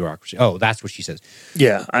some bureaucracy. Oh, that's what she says.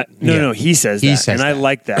 Yeah. No, he says that. And I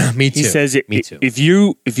like that. Me too. He says, Me too. If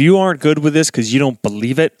you aren't good with this because you don't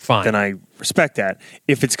believe it, fine, then I respect that.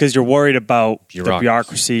 If it's because you're worried about the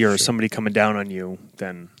bureaucracy or sure, somebody coming down on you,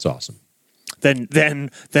 then it's awesome. Then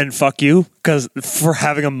fuck you, because for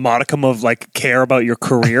having a modicum of like care about your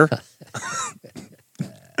career.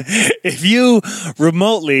 If you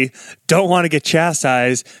remotely don't want to get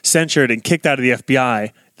chastised, censured, and kicked out of the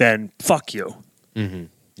FBI, then fuck you. Mm-hmm.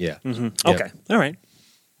 Yeah. Mm-hmm. Yeah. Okay. All right.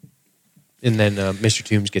 And then Mr.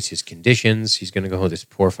 Tooms gets his conditions. He's going to go with this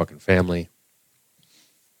poor fucking family.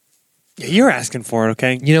 Yeah, you're asking for it,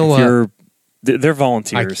 okay? You know what? They're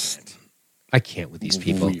volunteers. I can't with these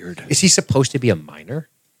people. Weird. Is he supposed to be a minor?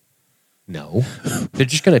 No. They're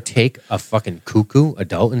just going to take a fucking cuckoo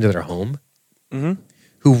adult into their home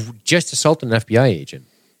who just assaulted an FBI agent.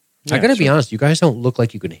 Yeah, I got to be honest, you guys don't look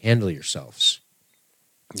like you can handle yourselves.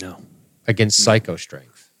 No. Against psycho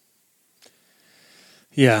strength.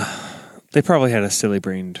 Yeah. They probably had a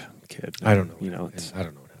silly-brained kid. I don't know. I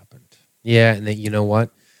don't know what happened. Yeah, and then, you know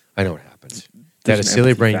what? I know what happened. They had a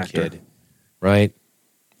silly-brained kid, right?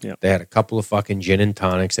 Yep. They had a couple of fucking gin and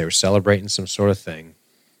tonics. They were celebrating some sort of thing.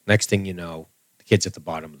 Next thing you know, the kid's at the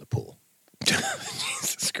bottom of the pool.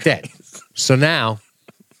 Jesus Christ. Dead. So now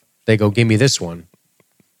they go, give me this one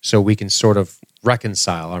so we can sort of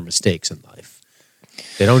reconcile our mistakes in life.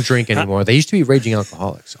 They don't drink anymore. They used to be raging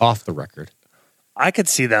alcoholics, off the record. I could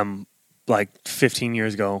see them like 15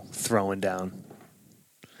 years ago throwing down.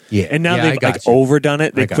 Yeah. And now they've like overdone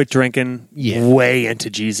it. They quit drinking way into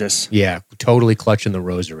Jesus. Yeah. Totally clutching the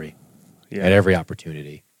rosary at every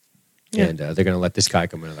opportunity. Yeah. And they're going to let this guy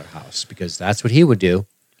come into their house because that's what he would do.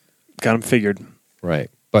 Got him figured. Right.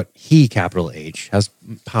 But he, capital H, has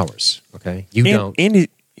powers. Okay. You don't. And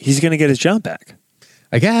he's going to get his job back.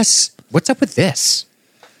 I guess. What's up with this?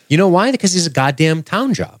 You know why? Because he's a goddamn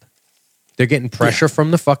town job. They're getting pressure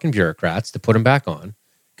from the fucking bureaucrats to put him back on.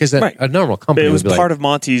 Because a normal company it was would be part of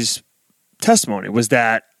Monty's testimony was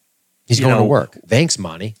that he's going to work. Thanks,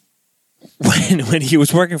 Monty. When he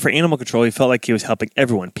was working for animal control, he felt like he was helping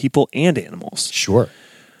everyone, people and animals. Sure.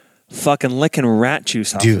 Fucking licking rat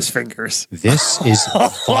juice off his fingers. This is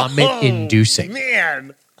vomit-inducing.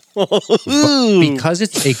 Man. Because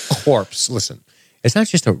it's a corpse. Listen, it's not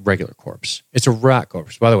just a regular corpse. It's a rat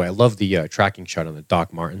corpse. By the way, I love the tracking shot on the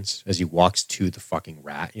Doc Martens as he walks to the fucking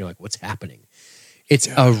rat. You're like, what's happening? It's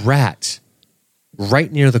a rat right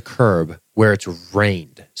near the curb where it's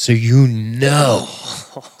rained. So you know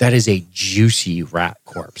that is a juicy rat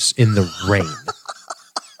corpse in the rain.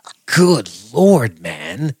 Good Lord,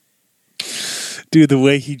 man. Dude, the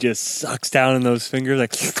way he just sucks down in those fingers,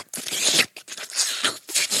 like...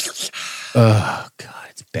 Oh, God,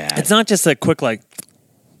 it's bad. It's not just a quick, like...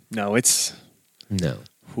 No, it's... No.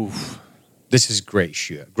 Oof. This is great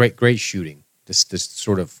shoot. Great shooting. This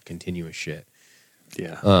sort of continuous shit.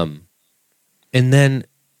 Yeah. And then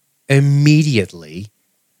immediately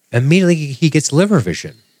he gets liver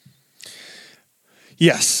vision.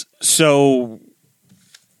 Yes. So...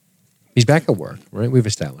 He's back at work, right? We've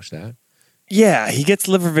established that. Yeah, he gets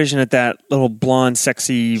liver vision at that little blonde,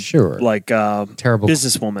 sexy, like terrible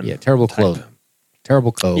businesswoman. Yeah, terrible clothing,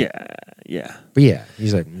 terrible coat. Yeah. But yeah,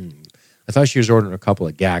 he's like, I thought she was ordering a couple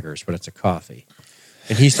of gaggers, but it's a coffee.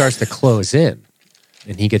 And he starts to close in,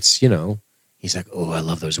 and he gets, he's like, oh, I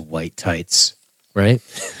love those white tights, right?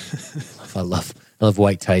 I love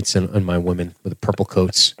white tights on my women with the purple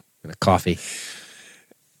coats and a coffee.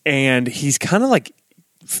 And he's kind of like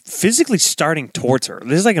physically starting towards her.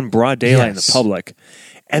 This is like in broad daylight in the public.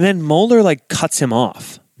 And then Mulder like cuts him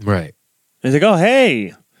off. Right. And he's like, oh,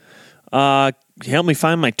 hey, can you help me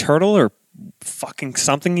find my turtle or fucking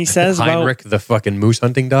something he says Heinrich, the fucking moose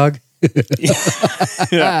hunting dog?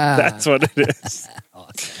 Yeah, that's what it is.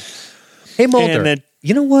 Hey, Mulder, and then,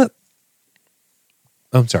 you know what?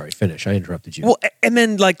 I'm sorry, finish. I interrupted you. Well, and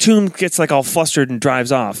then like Tooms gets like all flustered and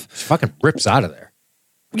drives off. Just fucking rips out of there.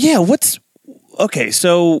 Yeah, okay,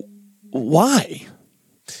 so why?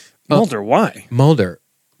 Mulder, why? Mulder,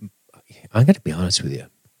 I'm going to be honest with you.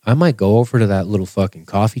 I might go over to that little fucking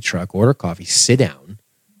coffee truck, order coffee, sit down,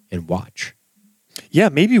 and watch. Yeah,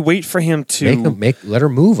 maybe wait for him to... Let her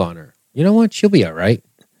move on her. You know what? She'll be all right.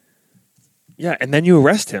 Yeah, and then you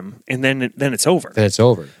arrest him, and then it's over. Then it's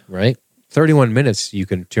over, right? 31 minutes, you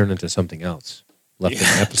can turn into something else. Left in the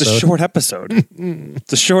episode. It's a short episode.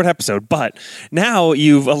 It's a short episode, but now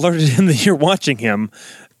you've alerted him that you're watching him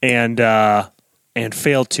and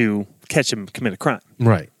failed to catch him commit a crime.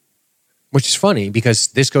 Right. Which is funny because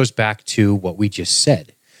this goes back to what we just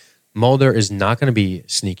said. Mulder is not going to be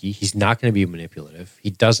sneaky. He's not going to be manipulative. He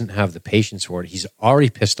doesn't have the patience for it. He's already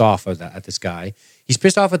pissed off at this guy. He's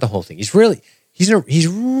pissed off at the whole thing. He's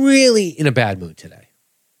really in a bad mood today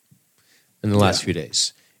in the last few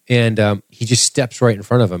days. And he just steps right in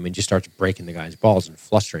front of him and just starts breaking the guy's balls and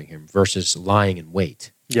flustering him versus lying in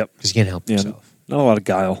wait. Yep. Because he can't help himself. Not a lot of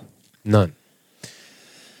guile. None.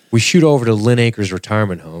 We shoot over to Lynn Acres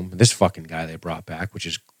retirement home. This fucking guy they brought back, which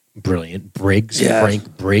is brilliant. Briggs. Yeah.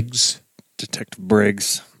 Frank Briggs. Detective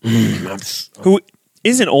Briggs. Who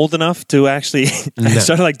isn't old enough to actually... I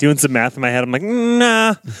started like doing some math in my head. I'm like,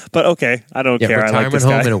 nah. But okay, I don't care. I like this guy.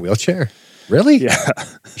 Retirement home in a wheelchair? Really? Yeah.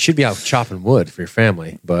 You should be out chopping wood for your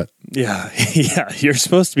family, but... Yeah. Yeah. You're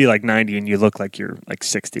supposed to be like 90 and you look like you're like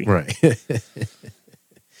 60. Right.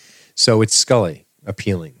 So it's Scully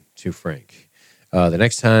appealing to Frank. The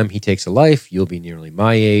next time he takes a life, you'll be nearly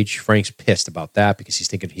my age. Frank's pissed about that because he's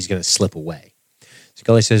thinking he's going to slip away.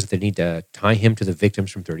 Scully says they need to tie him to the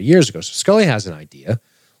victims from 30 years ago. So Scully has an idea.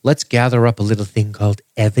 Let's gather up a little thing called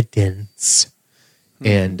evidence.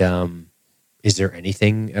 And is there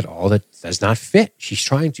anything at all that does not fit? She's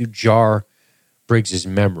trying to jar Briggs's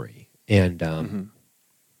memory. And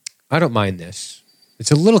I don't mind this.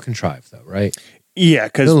 It's a little contrived, though, right? Yeah,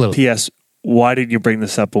 because P.S., why did you bring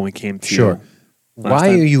this up when we came to you? Why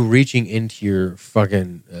are you reaching into your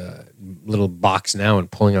fucking little box now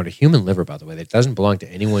and pulling out a human liver, by the way, that doesn't belong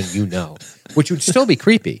to anyone you know, which would still be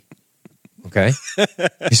creepy, okay?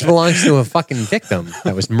 This belongs to a fucking victim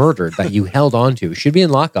that was murdered that you held on to. Should be in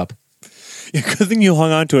lockup. Yeah, good thing you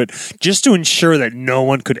hung on to it just to ensure that no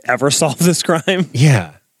one could ever solve this crime.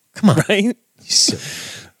 Yeah. Come on. Right? Silly.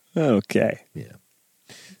 Okay. Yeah.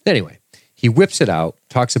 Anyway, he whips it out,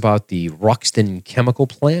 talks about the Ruxton chemical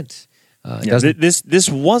plant. This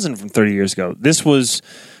wasn't from 30 years ago. This was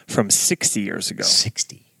from 60 years ago.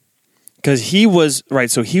 60. Because he was,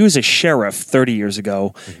 so he was a sheriff 30 years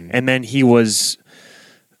ago, and then he was,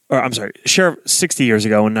 sheriff 60 years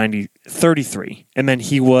ago in 33, and then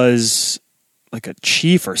he was like a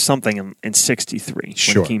chief or something in 63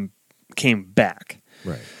 when he came back.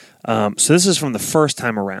 Right. So this is from the first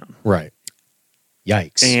time around. Right.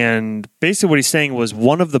 Yikes. And basically what he's saying was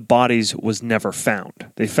one of the bodies was never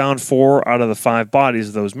found. They found 4 out of the 5 bodies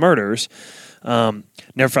of those murders.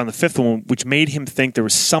 Never found the 5th one, which made him think there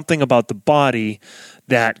was something about the body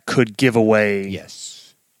that could give away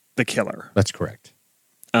the killer. That's correct.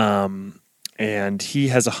 And he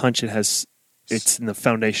has a hunch it's in the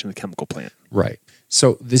foundation of the chemical plant. Right.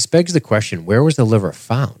 So this begs the question, where was the liver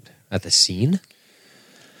found? At the scene?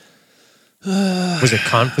 Was it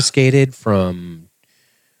confiscated from...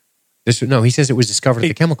 No, he says it was discovered at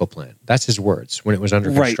the chemical plant. That's his words, when it was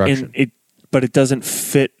under construction. But it doesn't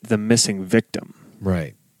fit the missing victim.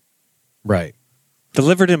 Right. Right. The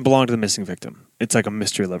liver didn't belong to the missing victim. It's like a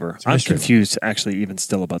mystery liver. I'm confused, actually, even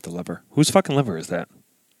still about the liver. Whose fucking liver is that?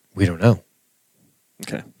 We don't know.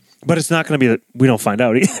 Okay. But it's not going to be we don't find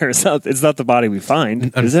out either. It's not the body we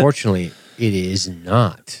find, Unfortunately, it is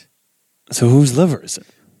not. So whose liver is it?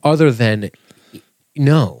 Other than...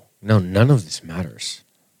 No, none of this matters.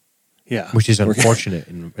 Yeah. Which is unfortunate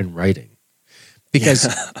in writing.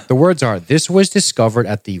 Because the words are, this was discovered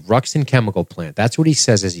at the Ruxton chemical plant. That's what he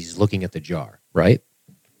says as he's looking at the jar, right?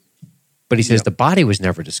 But he says the body was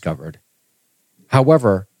never discovered.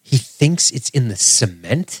 However, he thinks it's in the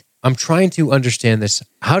cement. I'm trying to understand this.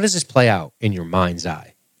 How does this play out in your mind's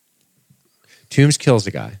eye? Tooms kills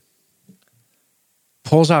the guy,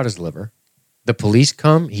 pulls out his liver. The police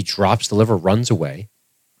come. He drops the liver, runs away.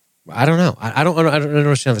 I don't know. I don't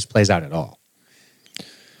understand how this plays out at all.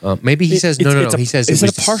 Maybe he says no. He says is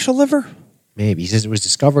it a partial liver? Maybe he says it was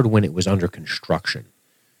discovered when it was under construction.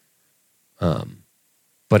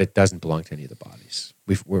 But it doesn't belong to any of the bodies.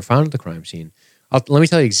 We're found at the crime scene. Let me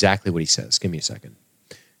tell you exactly what he says. Give me a second.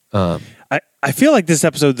 I feel like this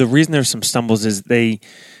episode, the reason there's some stumbles is I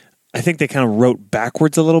think they kind of wrote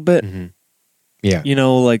backwards a little bit. Mm-hmm. Yeah. You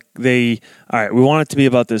know, like all right, we want it to be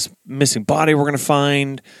about this missing body we're going to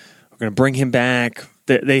find. We're going to bring him back.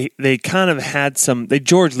 They kind of had they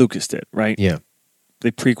George Lucased it, right? Yeah. They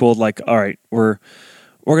prequeled all right, we're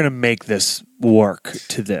going to make this work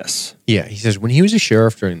to this. Yeah. He says when he was a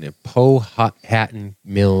sheriff during the Powhatan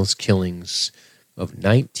Mills killings of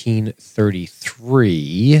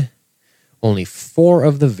 1933, only 4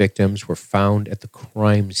 of the victims were found at the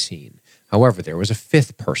crime scene. However, there was a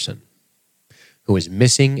 5th person who was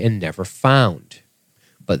missing and never found.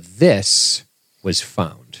 But this was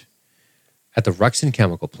found at the Ruxton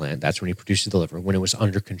chemical plant. That's when he produces the liver, when it was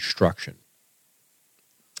under construction.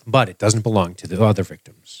 But it doesn't belong to the other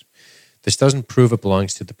victims. This doesn't prove it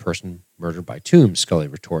belongs to the person murdered by Tooms, Scully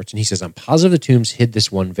retorts. And he says, I'm positive the Tooms hid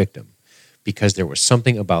this one victim because there was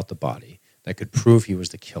something about the body that could prove he was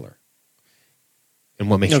the killer. And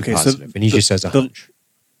what makes you positive? So and he just says a hunch.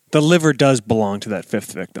 The liver does belong to that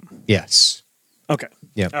fifth victim. Yes. Okay.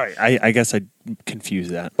 Yeah. All right. I guess I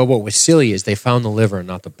confused that. But what was silly is they found the liver and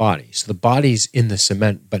not the body. So the body's in the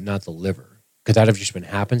cement, but not the liver. Could that have just been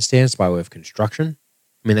happenstance by way of construction?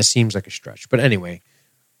 I mean, that seems like a stretch. But anyway,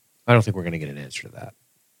 I don't think we're going to get an answer to that.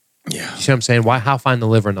 Yeah. You see what I'm saying? How find the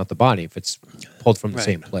liver and not the body if it's pulled from the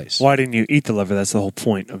same place? Why didn't you eat the liver? That's the whole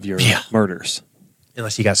point of your murders.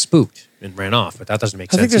 Unless he got spooked and ran off, but that doesn't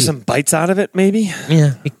make sense. I think there's some bites out of it, maybe.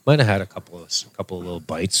 Yeah, he might have had a couple of little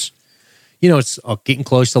bites. You know, it's getting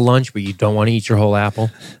close to lunch, but you don't want to eat your whole apple.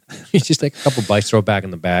 You just take a couple bites, throw it back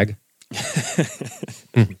in the bag.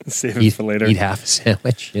 Save it for later. Eat half a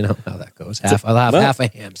sandwich. You know how that goes. I'll have half a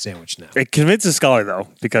ham sandwich now. It convinces Scully, though,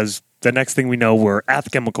 because the next thing we know, we're at the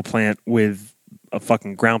chemical plant with a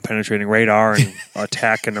fucking ground-penetrating radar and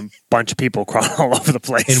attacking a bunch of people crawling all over the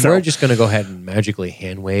place. And we're just going to go ahead and magically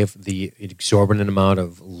hand-wave the exorbitant amount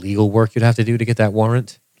of legal work you'd have to do to get that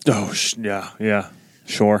warrant. Oh, yeah.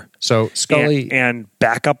 Sure. So Scully... And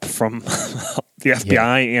backup from the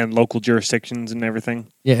FBI and local jurisdictions and everything.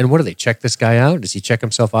 Yeah, and what do they check this guy out? Does he check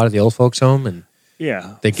himself out of the old folks' home? And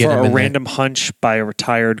they get for him a random hunch by a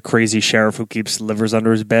retired crazy sheriff who keeps livers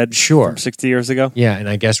under his bed. Sure. From 60 years ago. Yeah, and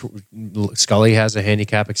I guess Scully has a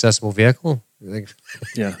handicap accessible vehicle.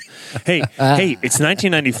 Yeah. Hey, it's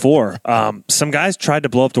 1994. Some guys tried to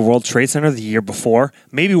blow up the World Trade Center the year before.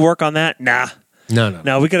 Maybe work on that? Nah. No.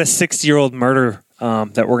 Now we got a 60-year-old murder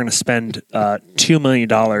that we're going to spend $2 million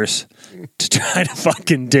to try to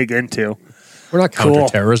fucking dig into. We're not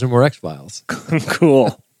counterterrorism. We're X-Files.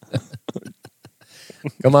 Cool.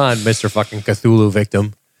 Come on, Mr. fucking Cthulhu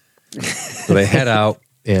victim. So they head out,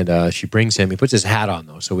 and she brings him. He puts his hat on,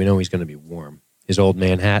 though, so we know he's going to be warm. His old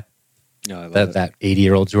man hat. No, that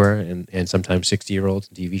 80-year-olds wear, and sometimes 60-year-olds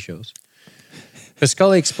in TV shows. But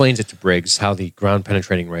Scully explains it to Briggs how the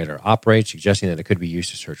ground-penetrating radar operates, suggesting that it could be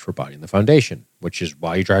used to search for a body in the foundation, which is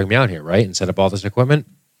why you dragged me out here, right, and set up all this equipment.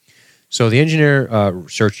 So the engineer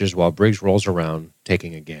searches while Briggs rolls around,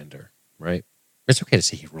 taking a gander, right? It's okay to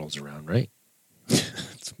say he rolls around, right?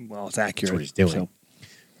 Well, it's accurate. That's what he's doing.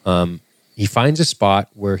 So. He finds a spot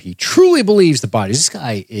where he truly believes the body. This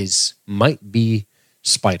guy might be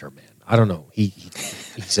Spider-Man. I don't know. He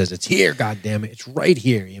says, it's here, goddammit. It's right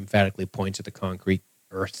here. He emphatically points at the concrete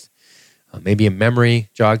earth. Maybe a memory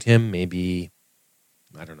jogged him. Maybe,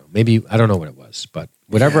 I don't know. Maybe, I don't know what it was. But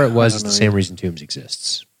whatever it was, it's the same reason Tooms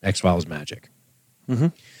exists. X-Files magic. Mm-hmm.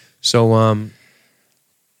 So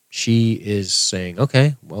she is saying,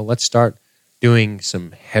 okay, well, let's start doing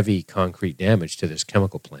some heavy concrete damage to this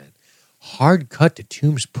chemical plant. Hard cut to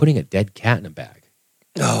Tooms putting a dead cat in a bag.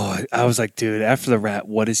 Oh, I was like, dude, after the rat,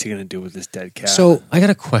 what is he going to do with this dead cat? So I got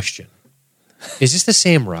a question. Is this the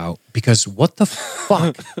same route? Because what the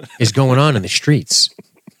fuck is going on in the streets?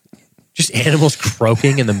 Just animals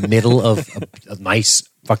croaking in the middle of a nice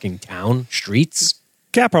fucking town streets?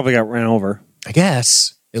 Cat probably got ran over. I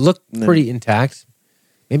guess. It looked pretty intact.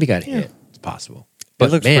 Maybe got hit. It's possible. But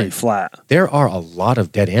it looks pretty flat. There are a lot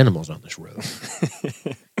of dead animals on this road.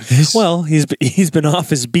 Well, he's been off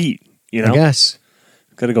his beat, you know? I guess.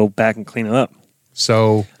 Got to go back and clean it up.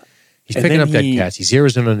 So he's picking up dead cats. He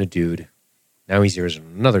zeroes in on a dude. Now he zeroes in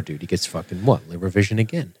on another dude. He gets fucking what? Liver vision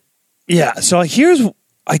again. Yeah. So I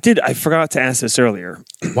forgot to ask this earlier.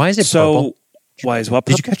 Why is it purple? Why is what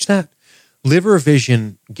purple? Did you catch that? Liver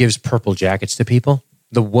vision gives purple jackets to people.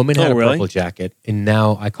 The woman had a purple jacket, and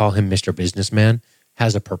now I call him Mr. Businessman,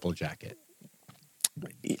 has a purple jacket.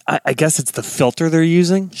 I guess it's the filter they're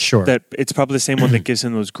using. Sure. That it's probably the same one that gives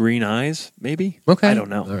him those green eyes, maybe? Okay. I don't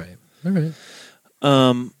know. All right.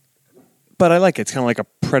 But I like it. It's kind of like a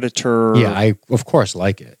predator. Yeah, I of course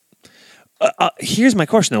like it. Here's my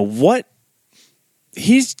question, though. What?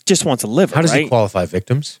 He just wants a liver, How does right? he qualify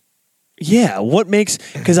victims? Yeah. What makes...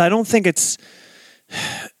 Because I don't think it's...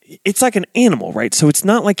 It's like an animal, right? So it's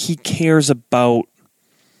not like he cares about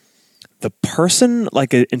the person,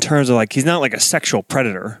 like in terms of like, he's not like a sexual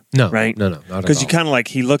predator. No. Right? No, not at all. Because you kind of like,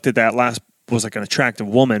 he looked at that last, was like an attractive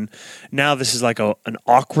woman. Now this is like an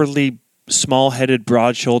awkwardly small-headed,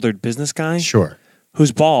 broad-shouldered business guy. Sure.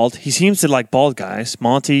 Who's bald. He seems to like bald guys.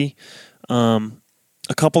 Monty, a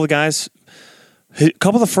couple of guys. A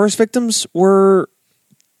couple of the first victims were,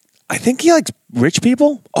 I think he likes rich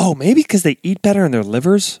people. Oh, maybe because they eat better and their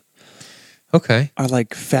livers Okay. are like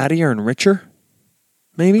fattier and richer.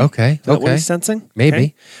 Maybe. Okay. Is that what he's sensing?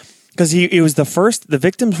 Maybe. Because it was the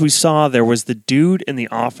victims we saw, there was the dude in the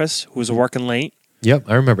office who was working late. Yep,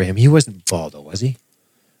 I remember him. He wasn't Baldo, was he?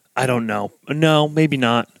 I don't know. No, maybe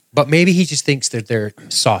not. But maybe he just thinks that they're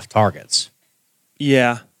soft targets.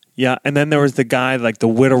 Yeah. And then there was the guy, like the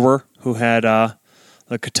widower, who had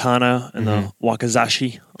the katana and the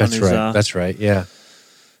wakizashi. That's right. Yeah,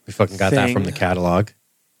 we fucking got that from the catalog.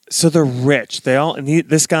 So they're rich.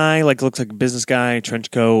 This guy like looks like a business guy,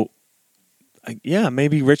 trench coat.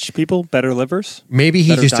 Maybe rich people, better livers. Maybe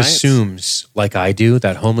he just diets. assumes, like I do,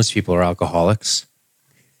 that homeless people are alcoholics,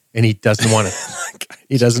 and he doesn't want to.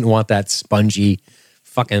 He doesn't want that spongy,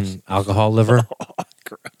 fucking alcohol liver. Oh,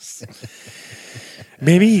 gross.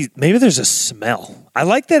 Maybe there's a smell. I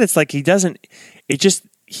like that. It's like he doesn't. It just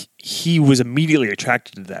he was immediately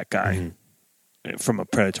attracted to that guy from a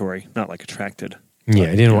predatory, not like attracted.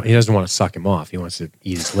 Yeah, he doesn't want to suck him off. He wants to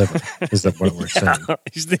eat his liver. Is that what we're saying?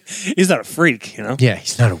 He's not a freak, you know? Yeah,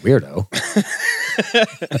 he's not a weirdo.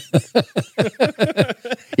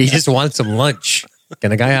 He just wants some lunch.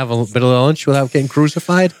 Can a guy have a bit of lunch without getting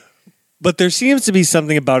crucified? But there seems to be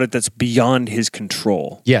something about it that's beyond his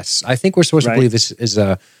control. Yes, I think we're supposed to believe this is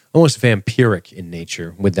almost vampiric in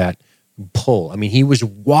nature with that pull. I mean, he was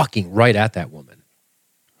walking right at that woman.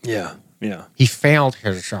 Yeah. He failed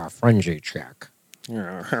his frenzy check.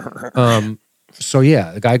 So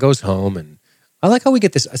yeah, the guy goes home, and I like how we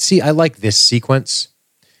get this. See, I like this sequence.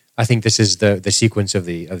 I think this is the sequence of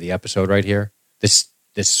the episode right here. This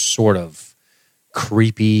sort of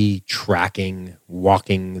creepy tracking,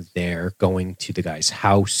 walking there, going to the guy's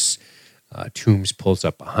house. Tooms pulls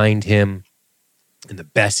up behind him, and the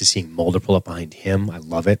best is seeing Mulder pull up behind him. I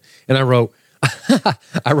love it. And I wrote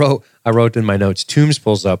in my notes, Tooms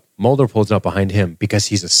pulls up, Mulder pulls up behind him because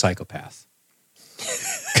he's a psychopath.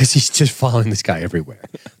 Because he's just following this guy everywhere.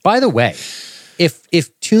 By the way,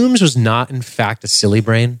 if Tooms was not in fact a silly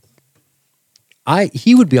brain,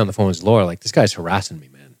 he would be on the phone with his lawyer like, this guy's harassing me,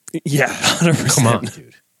 man. Yeah, 100%. Come on,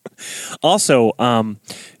 dude. Also,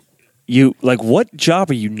 what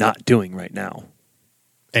job are you not doing right now?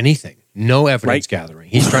 Anything. No evidence gathering.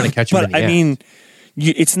 He's trying to catch him in the act.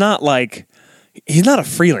 It's not like he's not a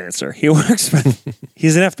freelancer. He works for,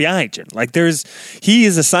 he's an FBI agent. Like he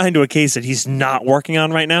is assigned to a case that he's not working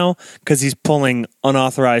on right now because he's pulling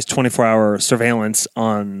unauthorized 24-hour surveillance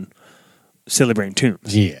on Silly Brain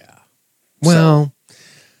Tooms. Yeah. Well,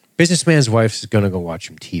 businessman's wife is going to go watch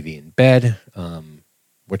some TV in bed,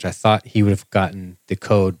 which I thought he would have gotten the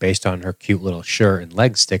code based on her cute little shirt and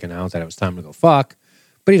legs sticking out that it was time to go fuck.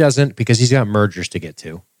 But he doesn't because he's got mergers to get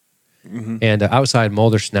to. Mm-hmm. And outside,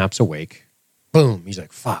 Mulder snaps awake. Boom. He's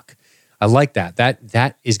like, fuck. I like that.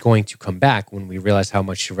 That is going to come back when we realize how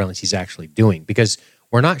much surveillance he's actually doing. Because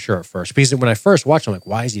we're not sure at first. Because when I first watched him, I'm like,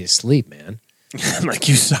 why is he asleep, man? I'm like,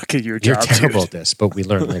 you suck at your job. You're terrible at this. But we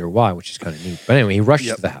learn later why, which is kind of neat. But anyway, he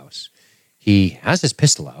rushes to the house. He has his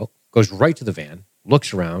pistol out, goes right to the van,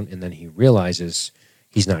 looks around, and then he realizes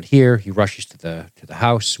he's not here. He rushes to the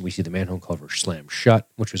house. We see the manhole cover slam shut,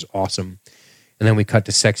 which was awesome. And then we cut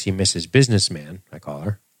to sexy Mrs. Businessman, I call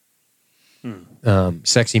her.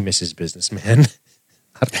 Sexy Mrs. Businessman.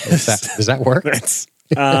 Does that work?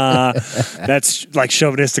 That's like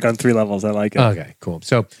chauvinistic on 3 levels. I like it. Okay, cool.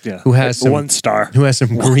 So who has some 1 star? Who has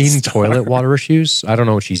some green toilet water issues? I don't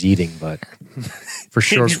know what she's eating, but for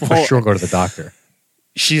sure go to the doctor.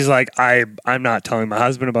 She's like, I'm not telling my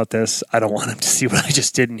husband about this. I don't want him to see what I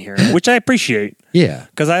just did in here, which I appreciate. Yeah,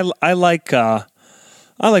 because I like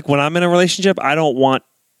when I'm in a relationship, I don't want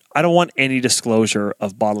any disclosure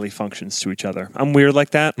of bodily functions to each other. I'm weird like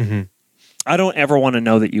that. Mm-hmm. I don't ever want to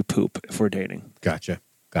know that you poop if we're dating. Gotcha.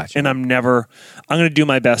 And I'm going to do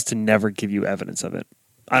my best to never give you evidence of it.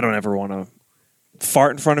 I don't ever want to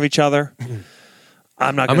fart in front of each other.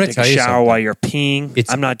 I'm not going to take a shower while you're peeing.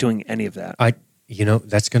 I'm not doing any of that.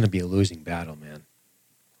 That's going to be a losing battle, man.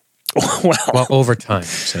 Well, over time, I'm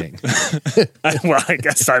saying. I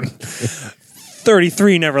guess I'm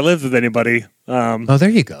 33, never lived with anybody. There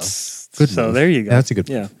you go. Good so move. There you go. That's a good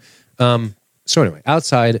move. Yeah. So anyway,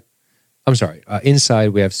 inside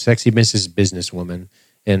we have sexy Mrs. Businesswoman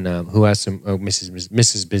and who has some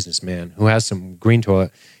Mrs. Businessman who has some green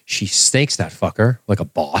toilet. She snakes that fucker like a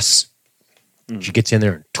boss. She gets in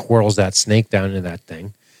there and twirls that snake down into that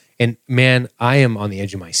thing. And man, I am on the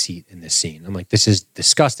edge of my seat in this scene. I'm like, this is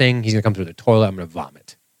disgusting. He's going to come through the toilet. I'm going to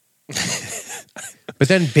vomit. But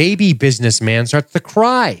then baby businessman starts to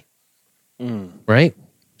cry. Right?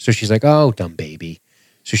 So she's like, oh, dumb baby.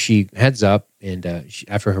 So she heads up and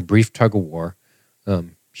after her brief tug of war,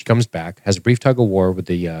 she comes back, has a brief tug of war with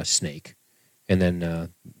the snake. And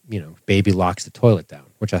then, baby locks the toilet down,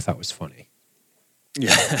 which I thought was funny.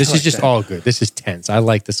 Yeah. This is just all good. This is tense. I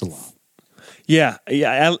like this a lot. Yeah,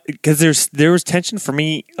 because there was tension for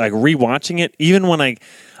me, like rewatching it. Even when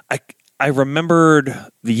I remembered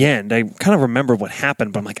the end, I kind of remembered what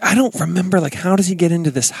happened, but I'm like, I don't remember, like, how does he get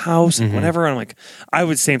into this house and whatever. And I'm like,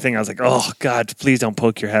 same thing. I was like, oh God, please don't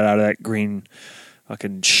poke your head out of that green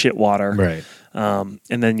fucking shit water. Right. And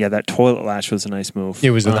then that toilet latch was a nice move.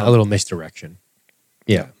 It was a little misdirection.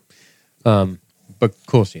 Yeah. But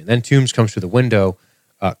cool scene. Then Tooms comes through the window,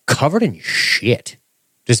 covered in shit.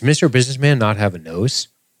 Does Mr. Businessman not have a nose?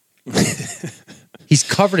 He's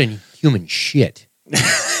covered in human shit.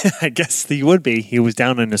 I guess he would be. He was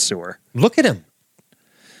down in a sewer. Look at him.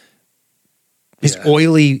 His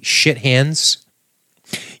oily shit hands.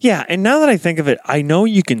 Yeah, and now that I think of it, I know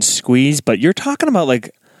you can squeeze, but you're talking about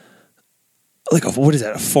like what is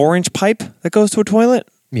that? A 4-inch pipe that goes to a toilet?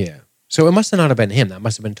 Yeah. So it must have not have been him. That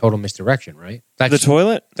must have been total misdirection, right? The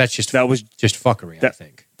toilet? That was just fuckery. I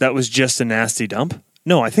think that was just a nasty dump.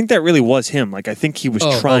 No, I think that really was him. Like, I think he was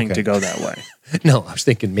trying to go that way. No, I was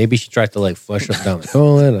thinking maybe she tried to like flush us down the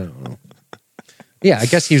toilet. I don't know. Yeah, I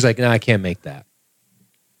guess he was like, no, I can't make that.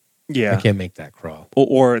 Yeah. I can't make that crawl.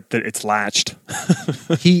 Or that it's latched.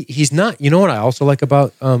 He's not, you know what I also like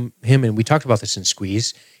about him, and we talked about this in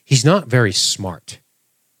Squeeze, he's not very smart.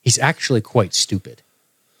 He's actually quite stupid.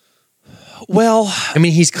 Well, I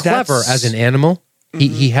mean, he's clever as an animal.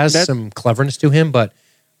 He has some cleverness to him, but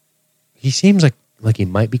he seems like he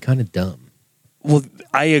might be kind of dumb. Well,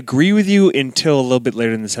 I agree with you until a little bit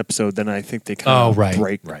later in this episode. Then I think they kind of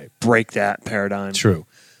break that paradigm. True.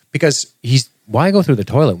 Because why go through the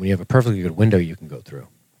toilet when you have a perfectly good window you can go through?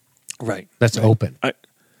 Right. That's open. I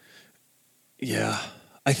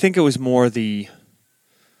think it was more I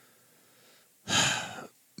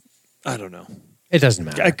don't know. It doesn't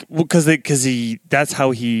matter. Because that's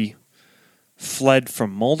how he fled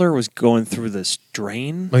from Mulder, was going through this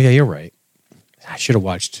drain. Oh, yeah, you're right. I should have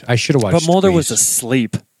watched. But Mulder Squeeze. was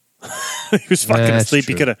asleep. He was fucking asleep.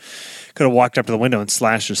 True. He could have walked up to the window and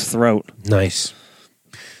slashed his throat. Nice.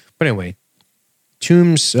 But anyway,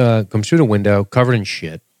 Tooms comes through the window, covered in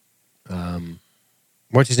shit.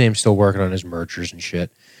 What's his name? Still working on his mergers and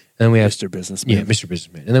shit. And then we have Mr. Businessman. Yeah, Mr.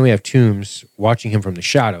 Businessman. And then we have Tooms watching him from the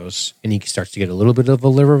shadows, and he starts to get a little bit of a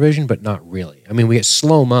liver vision, but not really. I mean, we get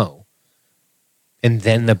slow-mo, and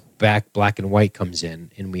then the black and white comes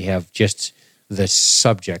in, and we have just the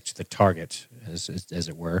subject, the target, as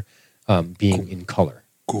it were, being in color.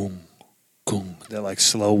 Goom, goom. That like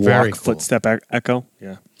slow walk, Very cool. footstep echo.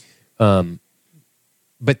 Yeah.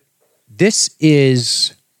 But this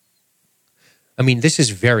is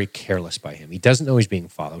very careless by him. He doesn't know he's being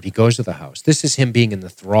followed. He goes to the house. This is him being in the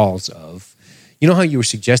thralls of, you know how you were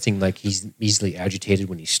suggesting like he's easily agitated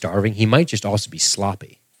when he's starving? He might just also be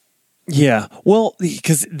sloppy. Yeah. Well,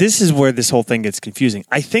 because this is where this whole thing gets confusing.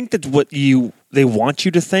 I think that's what they want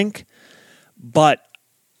you to think, but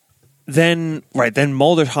then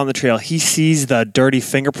Mulder's on the trail. He sees the dirty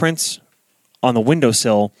fingerprints on the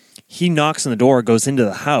windowsill. He knocks on the door, goes into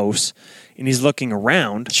the house, and he's looking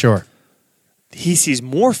around. Sure. He sees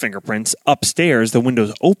more fingerprints upstairs. The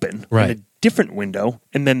window's open. Right. In a different window,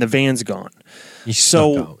 and then the van's gone. He's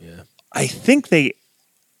stuck out, yeah. I think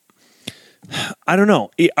I don't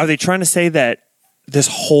know. Are they trying to say that this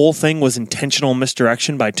whole thing was intentional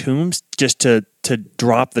misdirection by Tooms just to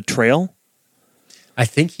drop the trail? I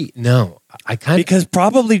think because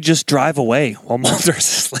probably just drive away while Mulder's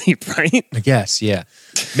asleep, right? I guess, yeah.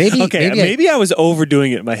 Maybe I was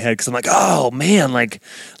overdoing it in my head because I'm like, oh man, like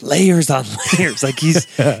layers on layers. Like he's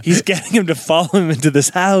getting him to follow him into this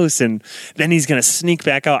house, and then he's going to sneak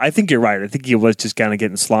back out. I think you're right. I think he was just kind of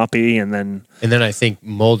getting sloppy, and then I think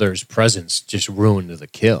Mulder's presence just ruined the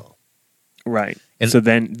kill. Right. And so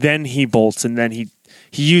then he bolts, and then he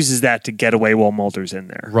uses that to get away while Mulder's in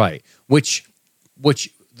there. Right. Which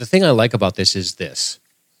the thing I like about this is this.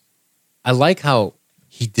 I like how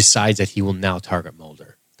he decides that he will now target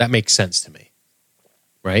Mulder. That makes sense to me.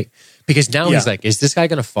 Right? Because now he's like, is this guy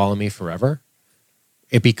going to follow me forever?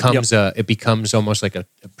 It becomes almost like a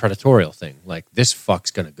predatorial thing. Like, this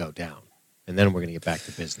fuck's going to go down, and then we're going to get back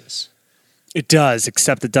to business. It does,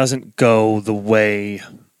 except it doesn't go the way.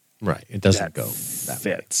 Right. It doesn't go that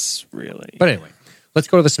fits, way. Really. But anyway, let's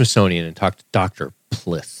go to the Smithsonian and talk to Dr.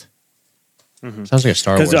 Plith. Mm-hmm. Sounds like a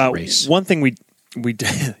Star Wars race. One thing we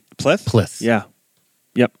did Plith? Plith. Yeah.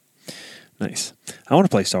 Yep. Nice. I want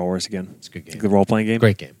to play Star Wars again. It's a good game. The role-playing game.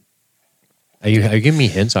 Great game. Are you giving me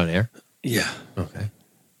hints on air? Yeah. Okay.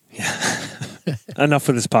 Yeah. Enough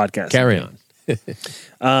for this podcast. Carry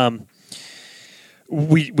on.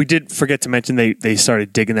 We did forget to mention they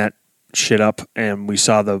started digging that shit up, and we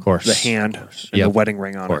saw the hand and the wedding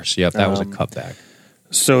ring on it. Of course. Yep. That was a cutback.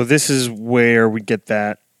 So this is where we get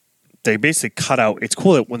that they basically cut out. It's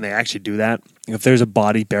cool that when they actually do that, if there's a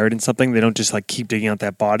body buried in something, they don't just like keep digging out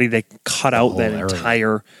that body. They cut out that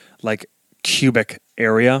entire like cubic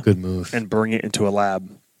area. Good move. And bring it into a lab.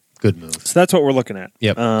 Good move. So that's what we're looking at.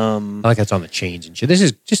 Yep. I like that's on the chains and shit. This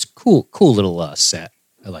is just cool little set.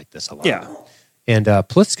 I like this a lot. Yeah. And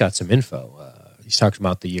Plith's got some info. He's talking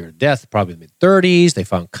about the year of death, probably the mid-30s. They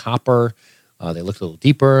found copper. They looked a little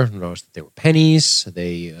deeper, noticed that they were pennies.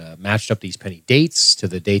 They matched up these penny dates to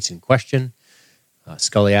the dates in question.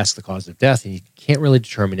 Scully asked the cause of death, and he can't really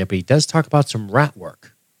determine it, but he does talk about some rat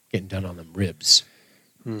work getting done on them ribs.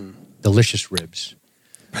 Delicious ribs.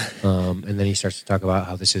 And then he starts to talk about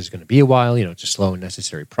how this is going to be a while. It's a slow and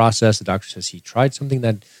necessary process. The doctor says he tried something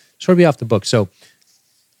that sort of be off the book. So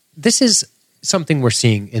this is something we're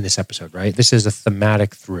seeing in this episode, right? This is a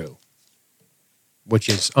thematic through, which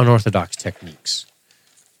is unorthodox techniques,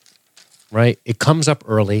 right? It comes up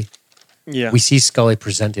early. Yeah. We see Scully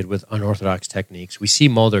presented with unorthodox techniques. We see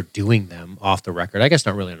Mulder doing them off the record. I guess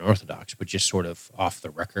not really unorthodox, but just sort of off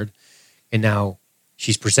the record. And now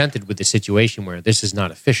she's presented with the situation where this is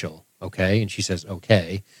not official, okay? And she says,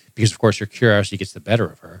 okay, because, of course, her curiosity gets the better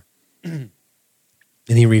of her. And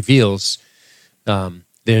he reveals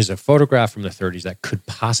there's a photograph from the 30s that could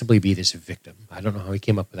possibly be this victim. I don't know how he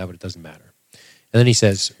came up with that, but it doesn't matter. And then he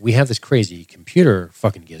says, we have this crazy computer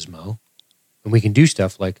fucking gizmo, and we can do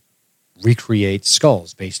stuff like recreate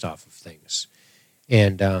skulls based off of things.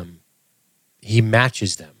 And he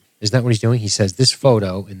matches them. Isn't that what he's doing? He says this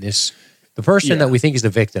photo and this, the person that we think is the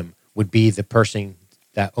victim would be the person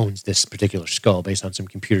that owns this particular skull based on some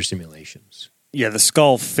computer simulations. Yeah, the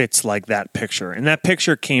skull fits like that picture. And that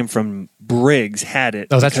picture came from Briggs, had it.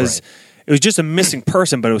 Oh, that's right. It was just a missing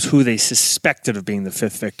person, but it was who they suspected of being the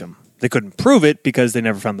fifth victim. They couldn't prove it because they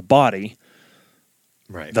never found the body,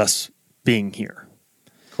 right? Thus being here.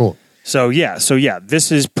 Cool. So yeah,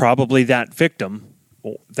 this is probably that victim,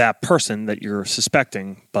 that person that you're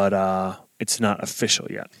suspecting, but it's not official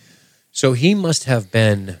yet. So he must have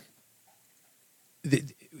been...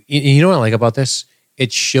 You know what I like about this?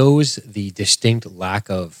 It shows the distinct lack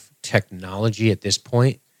of technology at this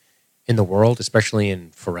point in the world, especially in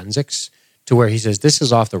forensics, to where he says this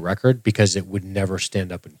is off the record because it would never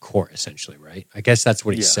stand up in court, essentially, right? I guess that's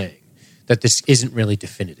what he's saying, that this isn't really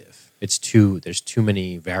definitive. There's too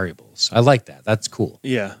many variables. I like that. That's cool.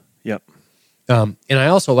 Yeah, yep. And I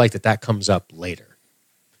also like that comes up later.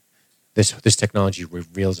 This technology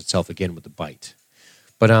reveals itself again with the bite.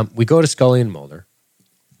 But we go to Scully and Mulder,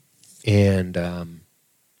 and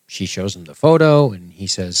she shows him the photo, and he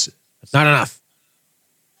says, it's not enough.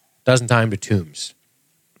 Doesn't time to Tooms.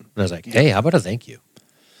 And I was like, hey, how about a thank you?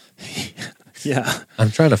 Yeah.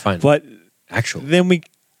 I'm trying to find but actual. Then we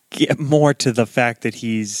get more to the fact that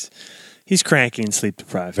he's cranky and sleep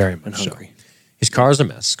deprived. Very much and hungry. so. His car is a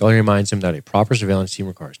mess. Scully reminds him that a proper surveillance team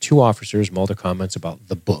requires 2 officers. Mulder comments about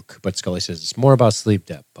the book, but Scully says it's more about sleep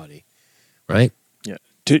debt, buddy. Right? Yeah.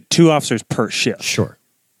 2 officers per shift. Sure.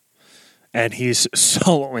 And he's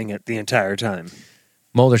soloing it the entire time.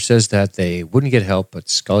 Mulder says that they wouldn't get help, but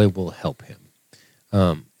Scully will help him.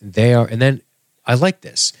 And then I like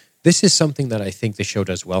this. This is something that I think the show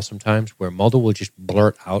does well sometimes, where Mulder will just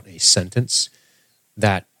blurt out a sentence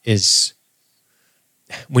that is,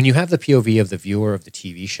 when you have the POV of the viewer of the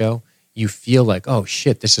TV show, you feel like, oh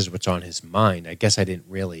shit, this is what's on his mind. I guess I didn't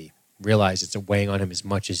really realize it's weighing on him as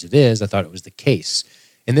much as it is. I thought it was the case.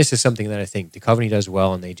 And this is something that I think Duchovny does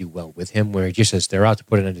well, and they do well with him, where he just says they're out to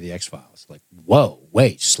put it into the X-Files. Like, whoa,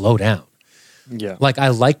 wait, slow down. Yeah. Like, I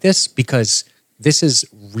like this because this is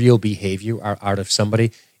real behavior out of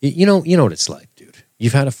somebody. You know what it's like, dude.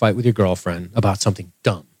 You've had a fight with your girlfriend about something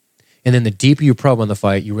dumb. And then the deeper you probe on the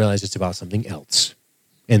fight, you realize it's about something else.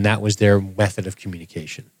 And that was their method of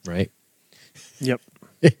communication, right? Yep.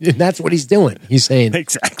 And that's what he's doing. He's saying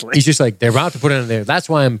exactly. He's just like, they're about to put it in there. That's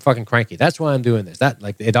why I'm fucking cranky. That's why I'm doing this. That,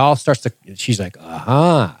 like, it all starts to. She's like,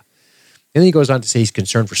 aha. And then he goes on to say he's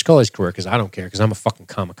concerned for Scully's career because I don't care because I'm a fucking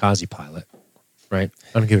kamikaze pilot, right?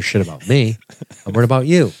 I don't give a shit about me. I'm worried about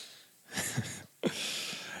you.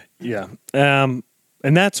 Yeah. And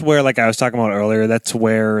that's where, like I was talking about earlier, that's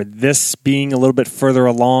where this being a little bit further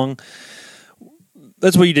along,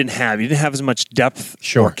 that's what you didn't have. You didn't have as much depth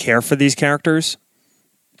or care for these characters.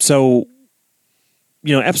 So,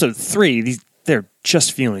 episode 3, they're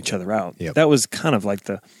just feeling each other out. Yep. That was kind of like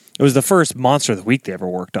it was the first monster of the week they ever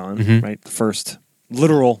worked on, right? The first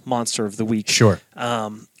literal monster of the week. Sure.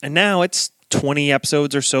 And now it's 20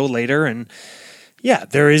 episodes or so later, and yeah,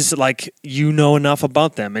 there is enough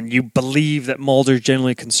about them, and you believe that Mulder's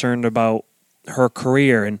generally concerned about her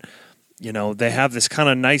career, and they have this kind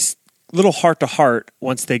of nice little heart to heart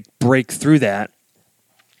once they break through that.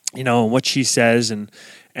 what she says, and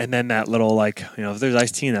then that little if there's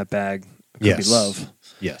iced tea in that bag, it could be love.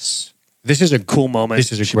 Yes. This is a cool moment.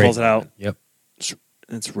 This is a she great pulls it out. moment. Yep.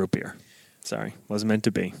 It's root beer. Sorry, wasn't meant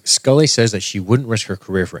to be. Scully says that she wouldn't risk her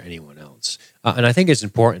career for anyone else. And I think it's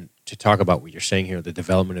important to talk about what you're saying here, the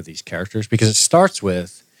development of these characters, because it starts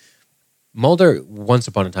with Mulder, once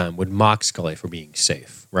upon a time, would mock Scully for being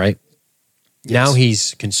safe, right? Yes. Now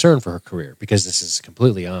he's concerned for her career because this is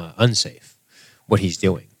completely unsafe, what he's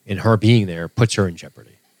doing. And her being there puts her in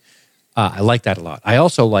jeopardy. I like that a lot. I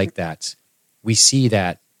also like that we see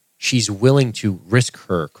that she's willing to risk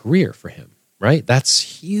her career for him, right?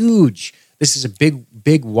 That's huge. This is a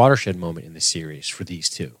big watershed moment in the series for these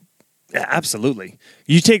two. Yeah, absolutely.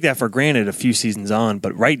 You take that for granted a few seasons on,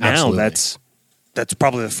 but right now that's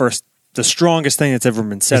probably the strongest thing that's ever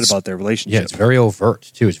been said about their relationship. Yeah, it's very overt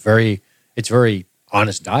too. It's very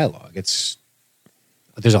honest dialogue.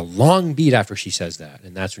 There's a long beat after she says that,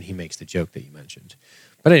 and that's when he makes the joke that you mentioned.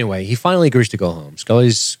 But anyway, he finally agrees to go home.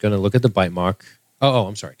 Scully's going to look at the bite mark. Oh,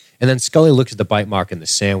 I'm sorry. And then Scully looks at the bite mark in the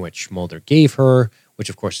sandwich Mulder gave her, which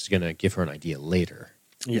of course is going to give her an idea later.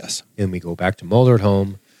 Yes. And we go back to Mulder at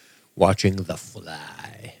home, watching The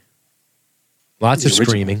Fly. Lots of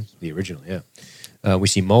screaming. The original, yeah. We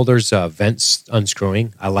see Mulder's vents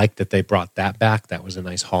unscrewing. I like that they brought that back. That was a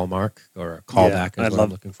nice hallmark or a callback. Yeah, I'm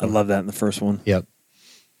looking for. I love that in the first one. Yep.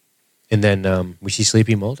 And then we see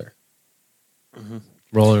Sleepy Mulder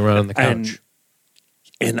rolling around on the couch.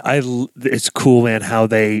 And it's cool, man, how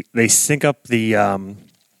they sync up the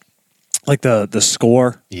the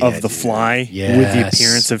score of The Fly with the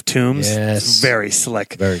appearance of Tooms. Yes. It's very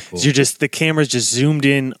slick. Very cool. So the camera's just zoomed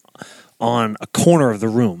in on a corner of the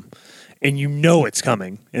room, and it's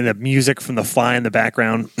coming. And the music from The Fly in the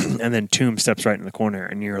background, and then Tooms steps right in the corner,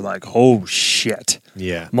 and you're like, oh, shit.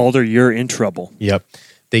 Yeah. Mulder, you're in trouble. Yep.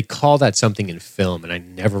 They call that something in film, and I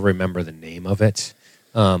never remember the name of it.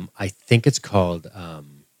 I think it's called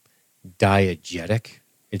diegetic.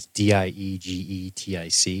 It's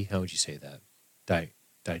Diegetic. How would you say that?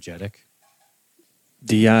 Diegetic?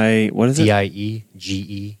 What is it?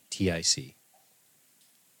 Diegetic.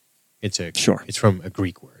 It's from a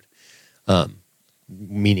Greek word,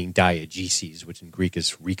 meaning diegesis, which in Greek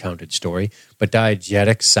is recounted story. But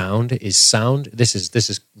diegetic sound is sound. This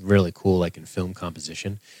is really cool, like in film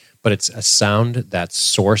composition. But it's a sound that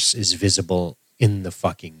source is visible in the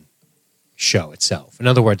fucking show itself. In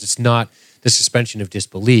other words, it's not the suspension of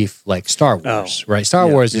disbelief like Star Wars, right? Star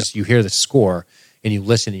Wars is you hear the score and you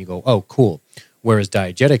listen and you go, oh, cool. Whereas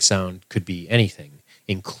diegetic sound could be anything,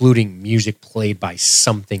 including music played by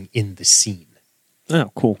something in the scene.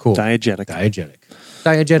 Oh, cool. Diegetic.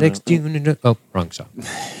 Diegetics. Oh, wrong song.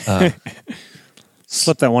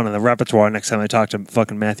 Slip that one in the repertoire next time I talk to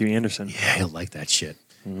fucking Matthew Anderson. Yeah, he'll like that shit.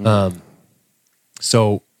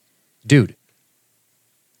 So, dude,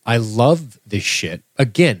 I love this shit.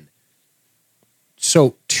 Again,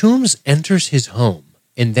 so Tooms enters his home,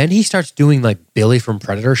 and then he starts doing like Billy from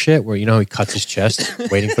Predator shit, where he cuts his chest,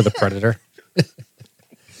 waiting for the Predator.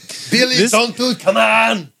 Billy, don't do it, come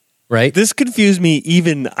on! Right? This confused me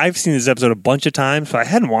even, I've seen this episode a bunch of times, but I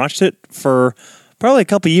hadn't watched it for probably a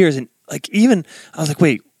couple of years, and I was like,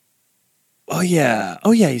 wait, oh yeah,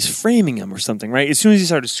 he's framing him or something, right? As soon as he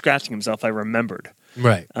started scratching himself, I remembered.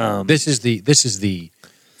 Right. This is the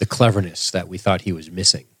cleverness that we thought he was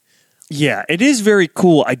missing. Yeah, it is very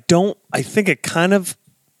cool. I think it kind of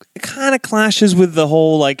clashes with the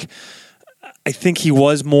whole, I think he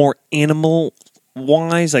was more animal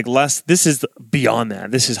wise, less. This is beyond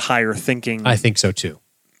that. This is higher thinking. I think so too.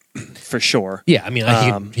 For sure. Yeah, I mean,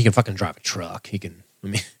 he can fucking drive a truck. He can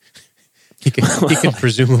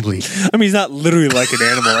presumably. I mean, he's not literally like an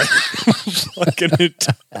animal.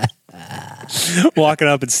 Walking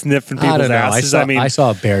up and sniffing people's asses. I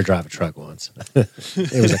saw a bear drive a truck once.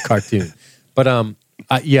 It was a cartoon. But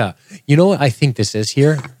yeah, you know what I think this is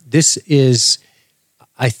here? This is,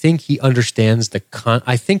 I think he understands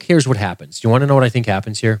I think here's what happens. Do you want to know what I think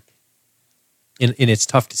happens here? And it's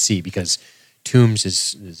tough to see because Tooms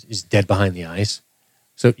is dead behind the eyes.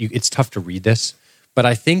 So it's tough to read this. But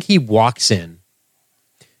I think he walks in.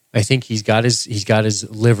 I think he's got his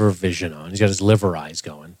liver vision on. He's got his liver eyes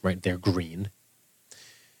going, right? They're green.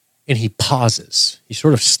 And he pauses. He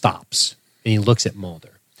sort of stops and he looks at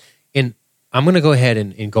Mulder. And I'm going to go ahead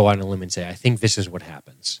and go out on a limb and say, I think this is what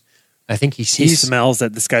happens. I think he sees... He smells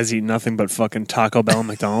that this guy's eaten nothing but fucking Taco Bell and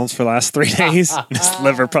McDonald's for the last 3 days. His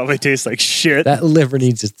liver probably tastes like shit. That liver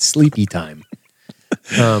needs a sleepy time.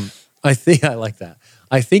 I think I like that.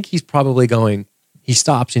 I think he's probably going... He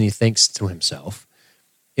stops and he thinks to himself,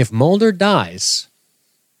 if Mulder dies,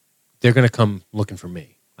 they're going to come looking for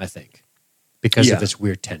me, I think. because of this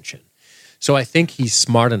weird tension. So I think he's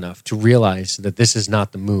smart enough to realize that this is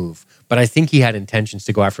not the move. But I think he had intentions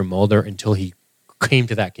to go after Mulder until he came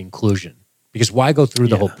to that conclusion. Because why go through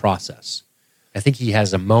the whole process? I think he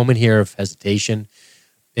has a moment here of hesitation,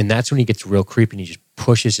 and that's when he gets real creepy and he just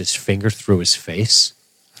pushes his finger through his face.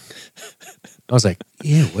 I was like,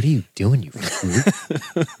 ew, what are you doing, you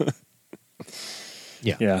freak?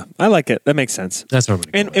 Yeah, I like it. That makes sense. That's what I'm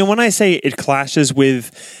going to go with. And when I say it clashes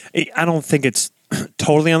with, I don't think it's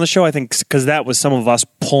totally on the show. I think because that was some of us,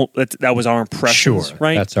 that was our impressions, Sure,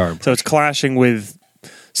 right? that's our impression. So it's clashing with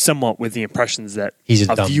somewhat with the impressions that He's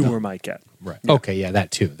a a dumb viewer dumb. might get. Right. Yeah. Okay, yeah,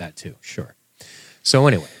 that too, sure. So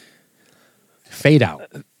anyway, fade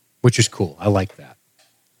out, which is cool. I like that.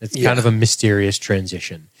 It's kind of a mysterious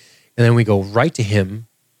transition. And then we go right to him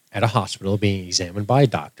at a hospital being examined by a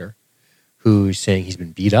doctor who's saying he's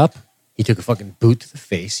been beat up. He took a fucking boot to the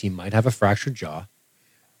face. He might have a fractured jaw.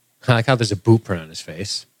 I like how there's a boot print on his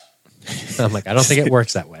face. I'm like, I don't think it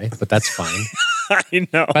works that way, but that's fine. I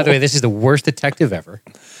know. By the way, this is the worst detective ever.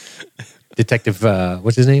 Detective,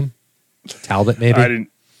 what's his name? Talbot, maybe? I didn't.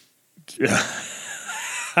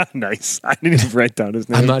 Nice. I didn't even write down his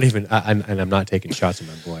name. I'm not even, I'm not taking shots at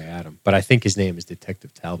my boy Adam, but I think his name is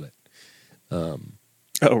Detective Talbot.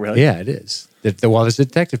 Oh, really? Yeah, it is. Well, there's a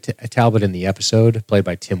Detective Talbot in the episode, played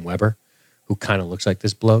by Tim Weber, who kind of looks like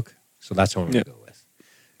this bloke. So that's what I'm going to go with.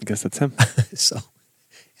 I guess that's him. So,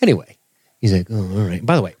 anyway, he's like, oh, all right.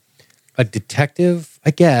 By the way, a detective,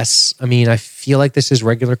 I guess. I mean, I feel like this is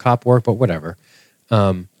regular cop work, but whatever.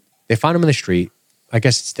 They found him in the street. I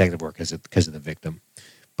guess it's detective work because of the victim.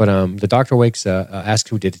 But the doctor asks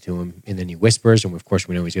who did it to him, and then he whispers, and of course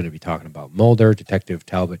we know he's going to be talking about Mulder, Detective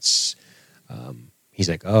Talbot's. He's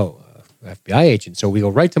like, FBI agent. So we go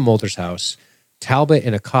right to Mulder's house. Talbot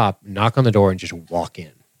and a cop knock on the door and just walk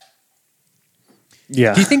in.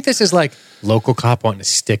 Yeah. Do you think this is like local cop wanting to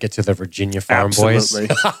stick it to the Virginia farm boys?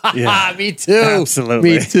 Yeah. Me too.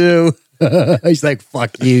 Absolutely. Me too. He's like,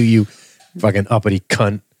 fuck you, you fucking uppity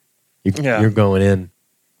cunt. You're going in.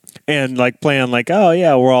 And like playing like, oh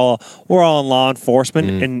yeah, we're all in law enforcement,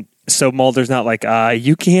 and so Mulder's not like,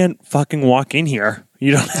 you can't fucking walk in here.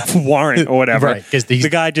 You don't have a warrant or whatever. Right? Because the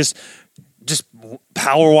guy just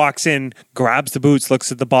power walks in, grabs the boots,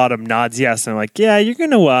 looks at the bottom, nods yes, and I'm like, yeah, you're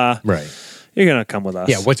gonna you're gonna come with us.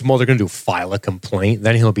 Yeah. What's Mulder gonna do? File a complaint?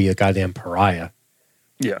 Then he'll be a goddamn pariah.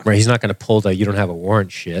 Yeah. Right. He's not gonna pull the you don't have a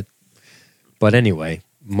warrant shit. But anyway,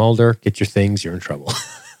 Mulder, get your things. You're in trouble.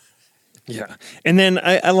 Yeah, and then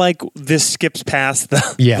I like this skips past the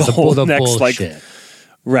whole next bullshit.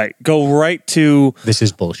 Go right to this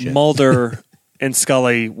is bullshit. Mulder and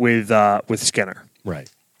Scully with Skinner. Right.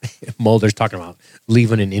 Mulder's talking about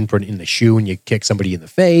leaving an imprint in the shoe and you kick somebody in the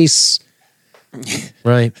face.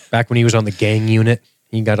 Right. Back when he was on the gang unit,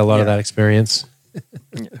 he got a lot of that experience.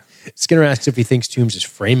 Skinner asks if he thinks Tooms is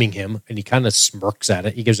framing him, and he kind of smirks at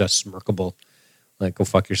it. He gives a smirkable, like, go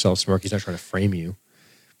fuck yourself smirk. He's not trying to frame you.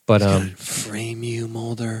 But frame you,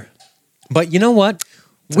 Mulder. But you know what?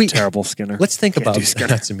 It's terrible, Skinner. Let's think about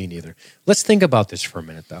that's me neither. Let's think about this for a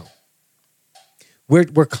minute, though.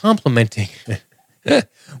 We're complimenting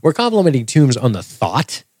Tooms on the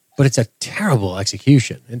thought, but it's a terrible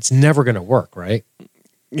execution. It's never going to work, right?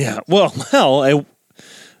 Yeah. Well,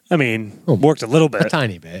 worked a little bit, a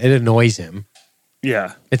tiny bit. It annoys him.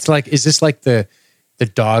 Yeah. It's like, is this like the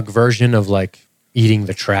dog version of like eating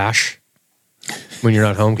the trash when you're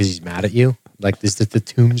not home because he's mad at you? Like, is this the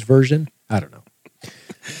Tooms version? I don't know.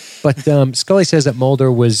 But Scully says that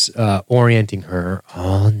Mulder was orienting her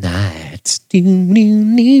all night to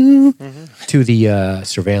the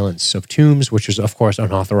surveillance of Tooms, which was, of course,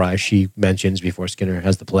 unauthorized. She mentions before Skinner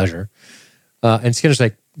has the pleasure. And Skinner's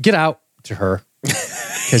like, get out to her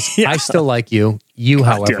because I still like you. You,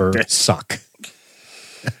 however, suck.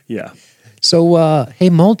 Yeah. So,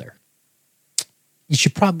 hey, Mulder, you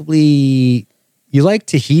should probably... You like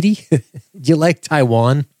Tahiti? You like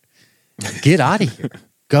Taiwan? Get out of here.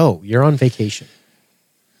 Go. You're on vacation.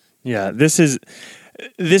 Yeah, this is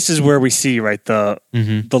where we see the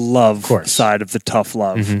love side of the tough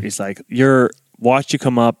love. He's like, watch you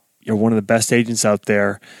come up. You're one of the best agents out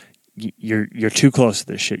there. You're too close to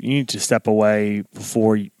this shit. You need to step away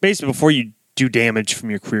before you do damage from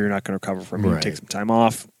your career. You're not going to recover from. You take some time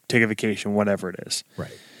off, take a vacation, whatever it is.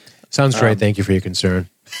 Right. Sounds great. Thank you for your concern.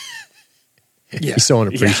 Yeah. He's so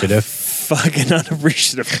unappreciative. Yeah, fucking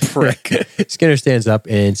unappreciative prick. Skinner stands up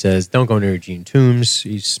and says, don't go near Gene Tooms.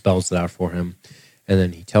 He spells it out for him. And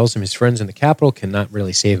then he tells him his friends in the Capitol cannot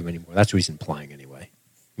really save him anymore. That's what he's implying anyway.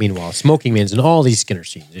 Meanwhile, Smoking Man's in all these Skinner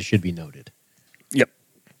scenes. It should be noted. Yep.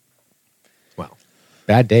 Wow.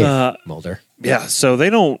 Bad day, Mulder. Yeah, so they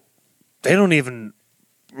don't they don't even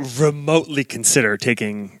remotely consider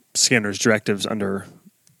taking Skinner's directives under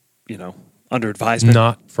advisement.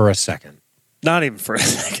 Not for a second. Not even for a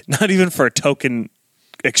second. Not even for a token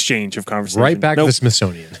exchange of conversation. Right back to the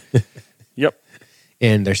Smithsonian. Yep.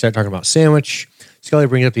 And they start talking about sandwich. Scully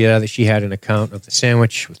brings up the idea that she had an account of the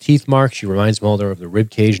sandwich with teeth marks. She reminds Mulder of the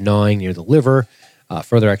rib cage gnawing near the liver.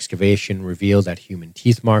 Further excavation revealed that human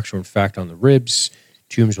teeth marks were in fact on the ribs.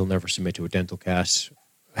 Tooms will never submit to a dental cast.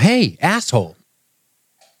 Hey, asshole.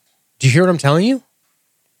 Do you hear what I'm telling you?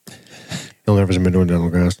 He'll never submit to a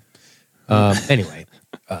dental cast. Anyway,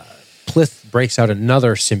 Plith breaks out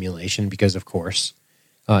another simulation because, of course,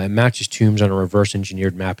 it matches Tooms on a reverse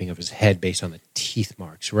engineered mapping of his head based on the teeth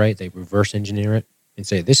marks, right? They reverse engineer it and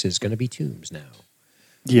say, this is going to be Tooms now.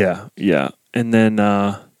 Yeah. And then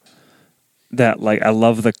I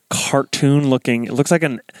love the cartoon looking. It looks like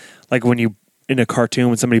when you in a cartoon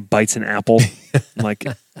when somebody bites an apple, like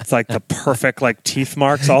it's like the perfect like teeth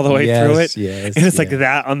marks all the way through it. Yes, and it's like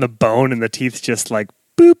that on the bone, and the teeth just like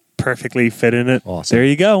boop perfectly fit in it. Awesome. There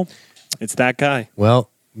you go. It's that guy. Well,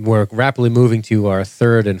 we're rapidly moving to our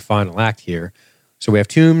third and final act here. So we have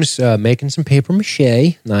Tooms making some paper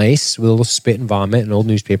mache, nice, with a little spit and vomit and old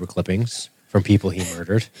newspaper clippings from people he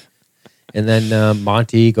murdered. And then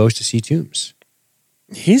Monty goes to see Tooms.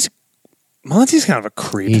 Monty's kind of a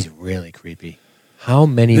creep. He's really creepy. How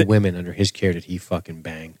many women under his care did he fucking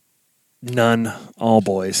bang? None. All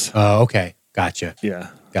boys. Oh, okay. Gotcha. Yeah.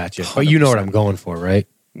 Gotcha. 100%. But you know what I'm going for, right?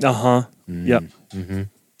 Uh-huh. Yep. Mm-hmm.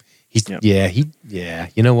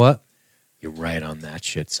 You know what? You're right on that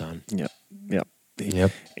shit, son. Yep.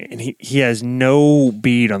 And he has no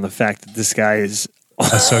bead on the fact that this guy is a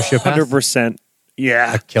sociopath? 100%.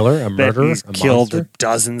 Yeah. A killer? A murderer? He's a killed monster?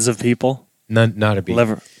 dozens of people. Not a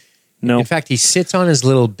bead. No. In fact, he sits on his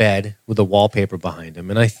little bed with the wallpaper behind him,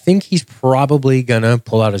 and I think he's probably going to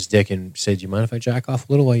pull out his dick and say, do you mind if I jack off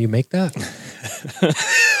a little while you make that?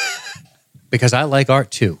 Because I like art,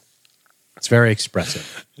 too. It's very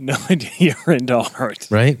expressive. No idea you're into art.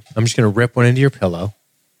 Right? I'm just going to rip one into your pillow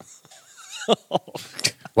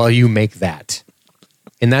while you make that.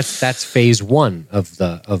 And that's phase one of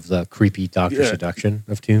the creepy doctor seduction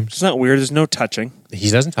of Tooms. It's not weird. There's no touching. He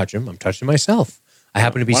doesn't touch him. I'm touching myself. I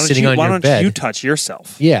happen to be sitting on your bed. Why don't you touch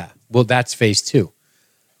yourself? Yeah. Well, that's phase two.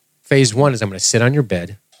 Phase one is I'm going to sit on your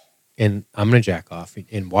bed and I'm going to jack off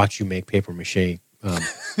and watch you make paper mache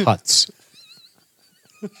huts.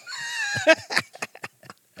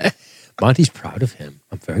 Monty's proud of him.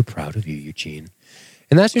 I'm very proud of you, Eugene.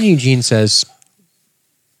 And that's when Eugene says,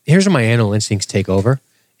 here's when my animal instincts take over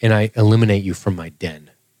and I eliminate you from my den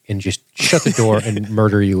and just shut the door and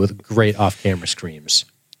murder you with great off-camera screams.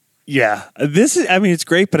 Yeah. It's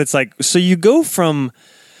great, but it's like, so you go from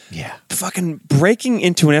fucking breaking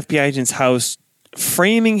into an FBI agent's house,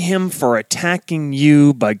 framing him for attacking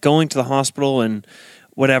you by going to the hospital and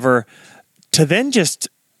whatever, to then just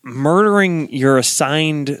murdering your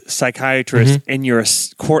assigned psychiatrist in your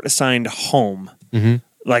court-assigned home. Mm-hmm.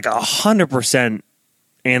 Like 100%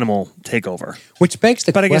 animal takeover. Which begs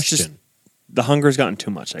the question. But I guess just the hunger's gotten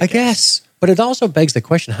too much, I guess. But it also begs the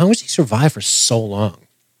question, how has he survived for so long?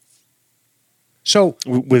 So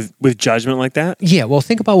with judgment like that? Yeah, well,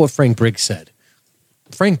 think about what Frank Briggs said.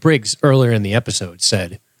 Frank Briggs, earlier in the episode,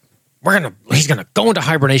 said, he's going to go into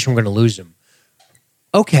hibernation, we're going to lose him.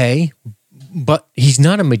 Okay, but he's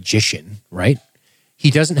not a magician, right? He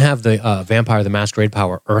doesn't have the Vampire the Masquerade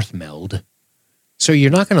power Earth Meld. So you're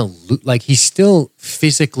not going to, he's still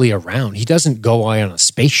physically around. He doesn't go on a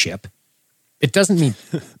spaceship. It doesn't mean,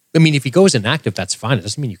 if he goes inactive, that's fine. It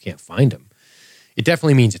doesn't mean you can't find him. It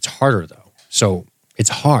definitely means it's harder, though. So it's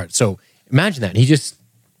hard. So imagine that. He just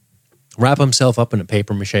wrap himself up in a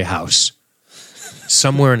paper mache house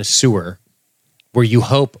somewhere in a sewer where you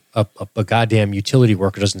hope a goddamn utility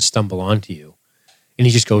worker doesn't stumble onto you. And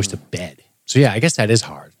he just goes to bed. So yeah, I guess that is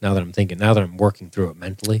hard now that I'm working through it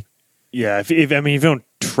mentally. Yeah, if you don't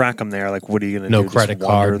track them there, like what are you going to do? No credit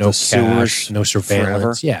card, no cash, no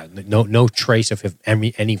surveillance. Forever? Yeah, no trace of him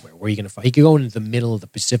anywhere. Where are you going to find? He could go into the middle of the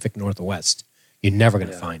Pacific Northwest. You're never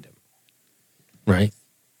going to find him, right?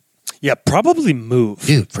 Yeah, probably move,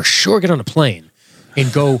 dude. For sure, get on a plane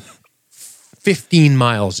and go 15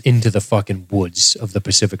 miles into the fucking woods of the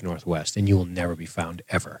Pacific Northwest, and you will never be found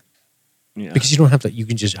ever. Yeah, because you don't have to. You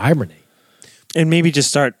can just hibernate and maybe just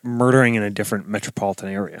start murdering in a different metropolitan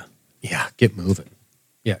area. Yeah, get moving.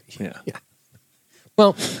 Yeah.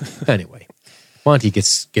 Well, anyway, Monty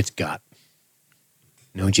gets got.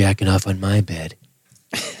 No jacking off on my bed.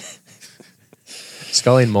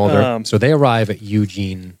 Scully and Mulder. So they arrive at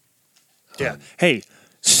Eugene. Hey,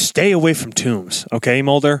 stay away from Tooms, okay,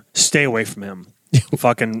 Mulder? Stay away from him.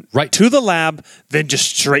 fucking Right. to the lab, then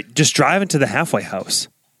just drive into the halfway house.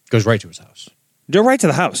 Goes right to his house. Go right to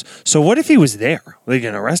the house. So what if he was there? Are they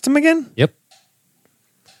going to arrest him again? Yep.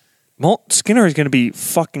 Well, Skinner is going to be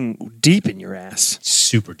fucking deep in your ass.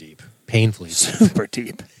 Super deep. Painfully deep. Super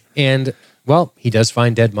deep. And, well, he does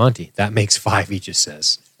find dead Monty. That makes 5, he just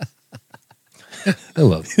says. I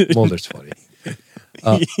love it. Mulder's funny.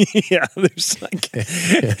 Yeah, there's like...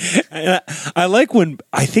 I like when...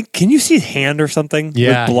 I think... Can you see his hand or something?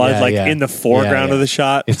 Yeah, with blood yeah. in the foreground of the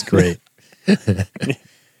shot? It's great.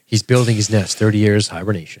 He's building his nest, 30 years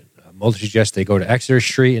hibernation. Mulder suggests they go to Exeter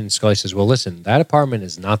Street, and Scully says, well, listen, that apartment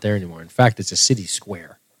is not there anymore. In fact, it's a city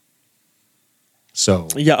square. So...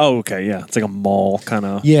 Yeah, oh, okay, yeah. It's like a mall kind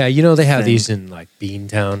of... Yeah, you know, they have these in, like,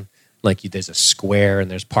 Beantown. Like, there's a square, and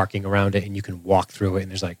there's parking around it, and you can walk through it,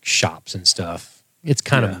 and there's, like, shops and stuff. It's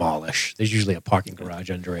kind of mallish. There's usually a parking garage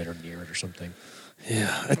under it or near it or something.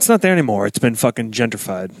 Yeah, it's not there anymore. It's been fucking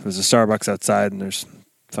gentrified. There's a Starbucks outside, and there's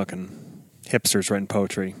fucking hipsters writing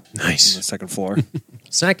poetry. Nice. On the second floor.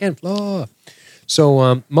 Second floor.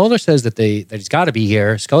 So Mulder says that he's got to be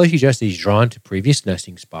here. Scully suggests that he's drawn to previous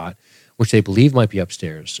nesting spot, which they believe might be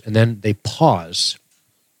upstairs. And then they pause,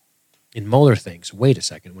 and Mulder thinks, wait a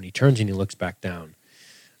second. When he turns and he looks back down,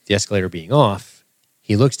 the escalator being off,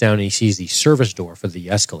 he looks down and he sees the service door for the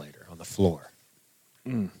escalator on the floor.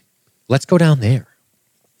 Let's go down there.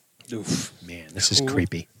 Oof. Man, this is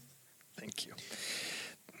creepy. Thank you.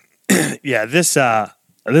 Yeah, this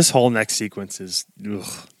whole next sequence is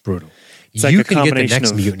Brutal. It's like you a can get the combination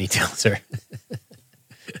next of- mutiny, tells her.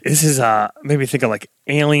 This is made me think of like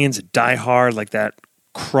Aliens, Die Hard, like that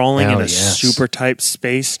crawling Hell in a yes. super tight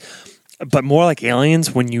space, but more like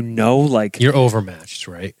Aliens when you know like You're overmatched,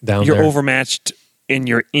 right? Down you're there. overmatched and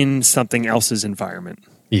you're in something else's environment.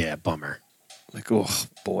 Yeah, bummer. Like, oh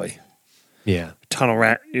boy, Yeah. tunnel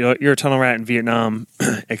rat. You're a tunnel rat in Vietnam,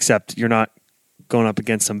 except you're not going up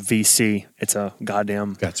against some VC. It's a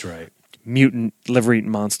goddamn That's right. mutant liver-eating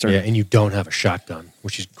monster. Yeah, and you don't have a shotgun,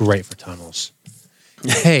 which is great for tunnels.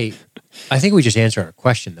 Hey, I think we just answered our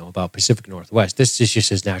question, though, about Pacific Northwest. This is just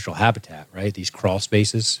his natural habitat, right? These crawl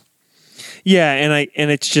spaces. Yeah,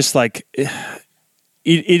 and it's just like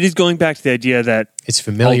it is going back to the idea that It's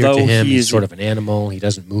familiar to although him. he He's is- sort of an animal. He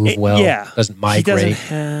doesn't move well. Doesn't migrate. He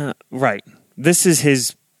doesn't right. This is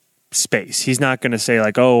his space. He's not going to say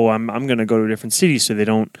like, "Oh, I'm going to go to a different city," so they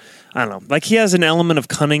don't. I don't know. Like he has an element of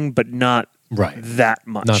cunning, but not that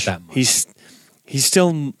much. Not that much. He's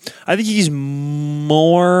still. I think he's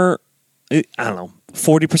more. I don't know.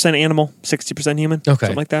 40% animal, 60% human. Okay.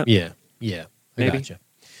 Something like that. Yeah. I Maybe. gotcha.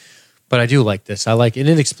 But I do like this. I like it. And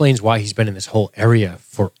it explains why he's been in this whole area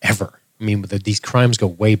forever. I mean, these crimes go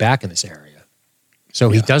way back in this area. So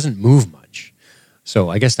he doesn't move much. So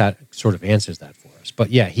I guess that sort of answers that for us. But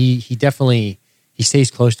yeah, he definitely, he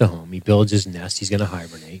stays close to home. He builds his nest. He's going to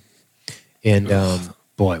hibernate. And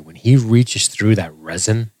boy, when he reaches through that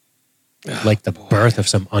resin, like the birth of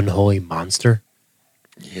some unholy monster.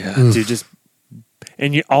 Yeah, dude, just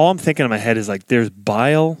and all I'm thinking in my head is like, there's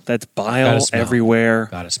bile. That's bile Gotta smell. everywhere.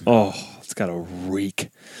 Gotta smell. Oh, it's got a reek.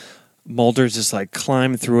 Mulder's just like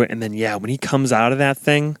climbing through it, and then when he comes out of that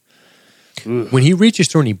thing, When he reaches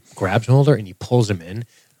through and he grabs Mulder and he pulls him in,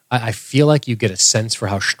 I feel like you get a sense for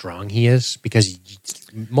how strong he is because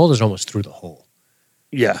Mulder's almost through the hole,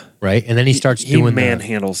 yeah, right? And then he starts he doing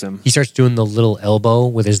manhandles him. He starts doing the little elbow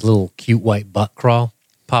with his little cute white butt crawl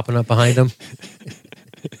popping up behind him.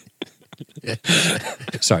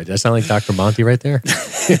 Sorry, did that sound like Dr. Monty right there?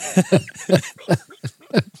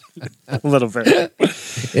 A little bit.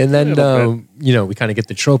 And then, we kind of get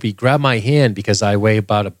the trophy, grab my hand because I weigh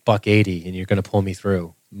about $180 and you're going to pull me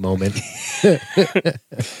through moment. He's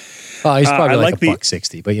probably like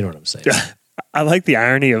 $160, but you know what I'm saying. I like the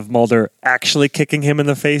irony of Mulder actually kicking him in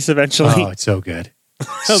the face eventually. Oh, it's so good.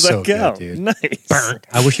 How's so that go? good, dude. Nice. Burnt.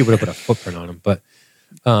 I wish he would have put a footprint on him, but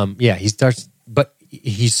he starts, but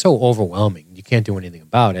he's so overwhelming. You can't do anything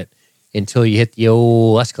about it until you hit the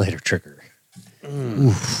old escalator trigger.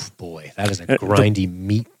 Oof, boy, that is a grindy,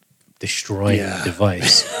 meat-destroying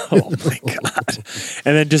device. Oh, my God.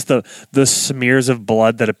 And then just the smears of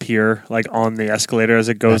blood that appear like on the escalator as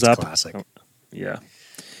it goes That's up. classic. Yeah.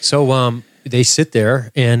 So they sit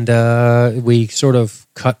there, and we sort of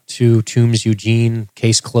cut to Tooms Eugene,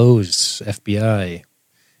 case closed, FBI,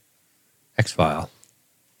 X-File.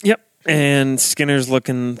 Yep. And Skinner's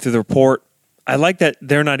looking through the report. I like that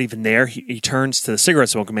they're not even there. He turns to the cigarette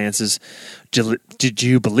smoking man and says, did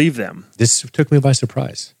you believe them? This took me by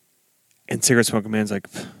surprise. And cigarette smoking man's like,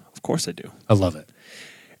 of course I do. I love it.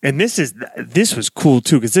 And this was cool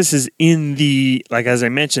too, because this is in the, like as I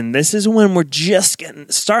mentioned, this is when we're just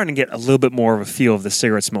starting to get a little bit more of a feel of the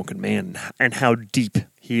cigarette smoking man and how deep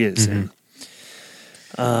he is.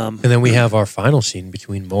 And then we have our final scene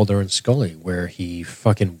between Mulder and Scully, where he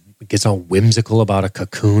fucking gets all whimsical about a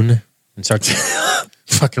cocoon and starts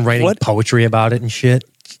fucking writing poetry about it and shit.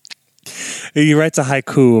 He writes a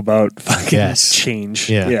haiku about fucking change.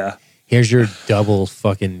 Yeah. Here's your double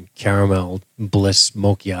fucking caramel bliss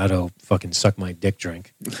macchiato fucking suck my dick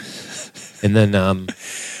drink. And then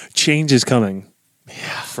change is coming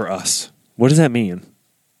for us. What does that mean?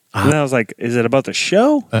 And I was like, is it about the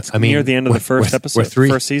show? I mean, near the end of the first episode,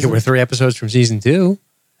 first season? We're 3 episodes from season 2.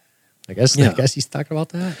 I guess he's talking about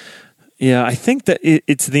that. Yeah, I think that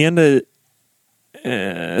it's the end of...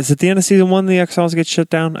 is it the end of season 1 the X-Files get shut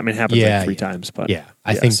down? I mean, it happens like 3 times. But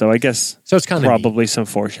I think so. I guess so. It's kind of probably some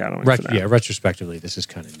foreshadowing. For that. Yeah, retrospectively, this is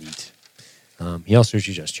kind of neat. He also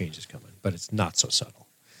suggests change is coming, but it's not so subtle.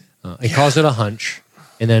 He calls it a hunch,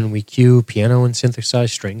 and then we cue piano and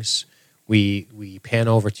synthesized strings. We pan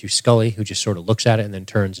over to Scully, who just sort of looks at it and then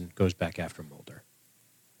turns and goes back after Mulder.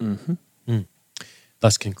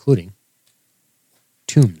 Thus concluding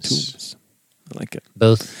Tooms. I like it.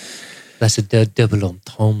 Both. That's a double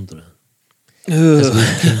entendre. As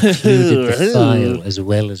we concluded the file as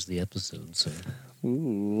well as the episode. So.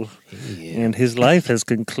 Ooh. Yeah. And his life has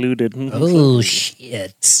concluded. Oh,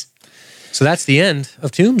 shit. So that's the end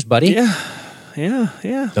of Tooms, buddy.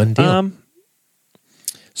 Yeah. Done deal.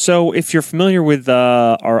 So if you're familiar with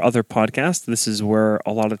our other podcast, this is where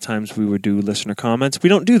a lot of times we would do listener comments. We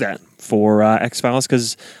don't do that for X-Files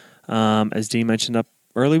because, as Dean mentioned up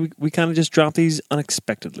early, we kind of just drop these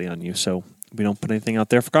unexpectedly on you. So we don't put anything out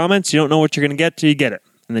there for comments. You don't know what you're going to get till you get it.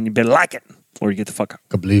 And then you better like it or you get the fuck out.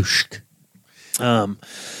 Kabloosh.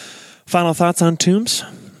 Final thoughts on Tooms,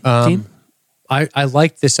 Dean? I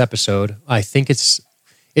liked this episode. I think it's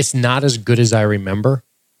not as good as I remember.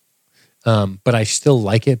 But I still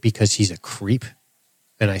like it because he's a creep.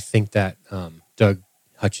 And I think that Doug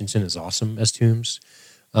Hutchinson is awesome as Tooms.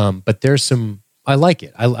 But there's some... I like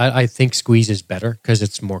it. I think Squeeze is better because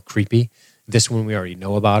it's more creepy. This one we already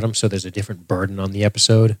know about him, so there's a different burden on the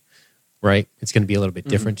episode, right? It's going to be a little bit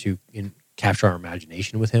different to capture our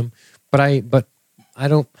imagination with him. But I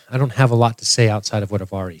don't have a lot to say outside of what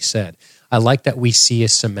I've already said. I like that we see a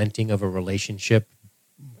cementing of a relationship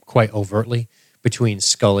quite overtly between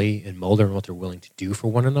Scully and Mulder and what they're willing to do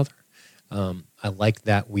for one another. I like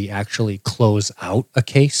that we actually close out a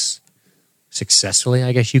case successfully,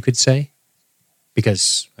 I guess you could say,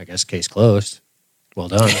 because I guess case closed. Well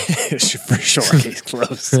done. For sure, case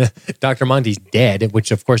closed. Dr. Monty's dead,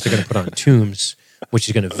 which of course they're going to put on Tooms, which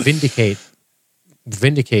is going to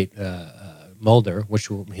vindicate Mulder, which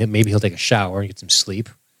will maybe he'll take a shower and get some sleep.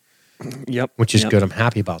 Yep. Which is good. I'm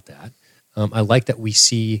happy about that. I like that we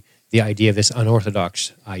see the idea of this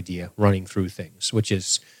unorthodox idea running through things, which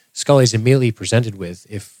is Scully's immediately presented with,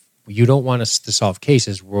 if you don't want us to solve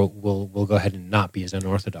cases, we'll go ahead and not be as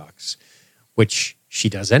unorthodox, which she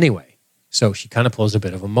does anyway. So she kind of pulls a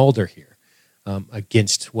bit of a Mulder here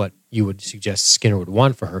against what you would suggest Skinner would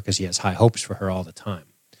want for her because he has high hopes for her all the time.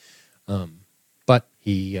 But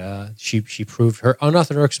she proved her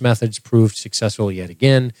unorthodox methods proved successful yet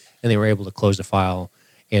again, and they were able to close the file.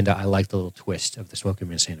 And I like the little twist of the smoking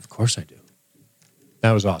man saying, "Of course I do."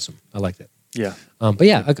 That was awesome. I liked it. Yeah. But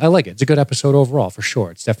yeah, I like it. It's a good episode overall for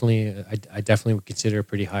sure. It's definitely I definitely would consider a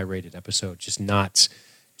pretty high rated episode. Just not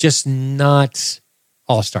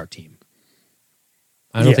all-star team.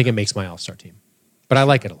 I don't think it makes my all-star team, but I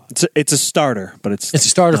like it a lot. It's a starter, but it's a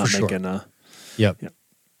starter for sure. Yep. How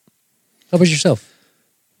about yourself?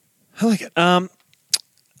 I like it.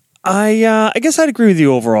 I guess I'd agree with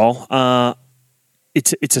you overall.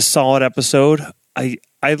 It's a solid episode. I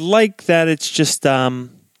like that it's just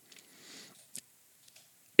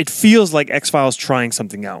it feels like X-Files trying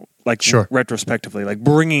something out, like retrospectively, like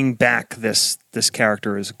bringing back this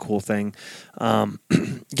character is a cool thing.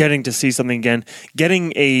 Getting to see something again,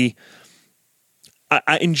 getting in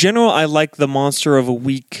general, I like the monster of a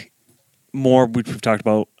week more, which we've talked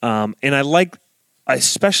about, and I like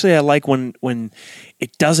when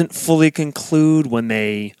it doesn't fully conclude, when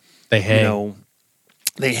they hang.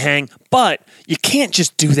 They hang, but you can't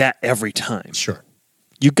just do that every time. Sure.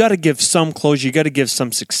 You got to give some closure. You got to give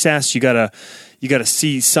some success. You got to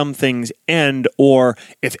see some things end. Or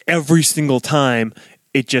if every single time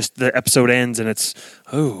the episode ends and it's,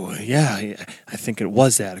 oh yeah, I think it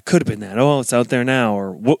was that. It could have been that. Oh, it's out there now,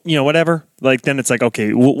 or whatever. Like then it's like,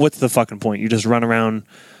 okay, what's the fucking point? You just run around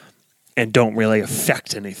and don't really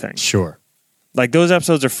affect anything. Sure. Like those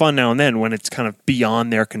episodes are fun now and then when it's kind of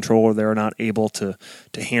beyond their control or they're not able to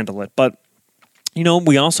handle it. But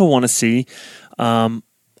we also want to see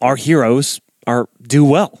our heroes do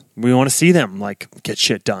well. We want to see them like get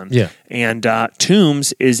shit done. Yeah. And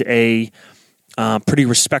Tooms is a pretty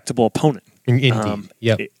respectable opponent. Indeed.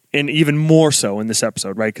 Yep. And even more so in this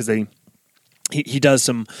episode, right? Because he does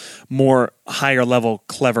some more higher level,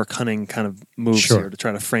 clever, cunning kind of moves here to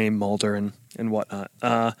try to frame Mulder and whatnot.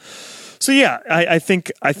 So yeah, I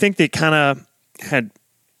think they kind of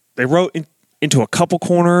they wrote into a couple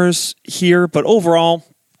corners here, but overall,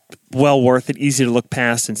 well worth it. Easy to look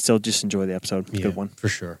past and still just enjoy the episode. Yeah, good one for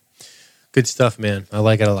sure. Good stuff, man. I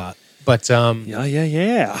like it a lot. But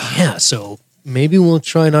yeah. So maybe we'll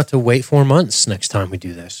try not to wait 4 months next time we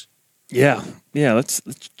do this. Yeah. Let's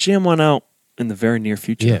jam one out in the very near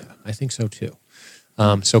future. Yeah, I think so too.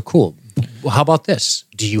 So cool. Well, how about this?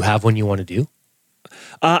 Do you have one you want to do?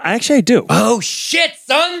 I do. Oh shit,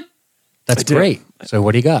 son! That's great. So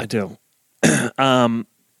what do you got? I do.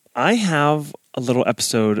 I have a little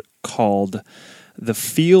episode called "The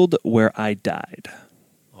Field Where I Died."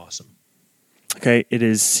 Awesome. Okay, it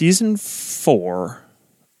is season 4,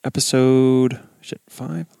 episode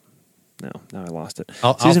 5. No, now I lost it.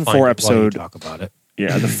 Season 4 episode. Talk about it.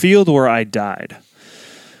 Yeah, "The Field Where I Died."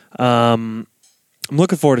 I'm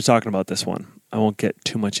looking forward to talking about this one. I won't get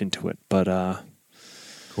too much into it, but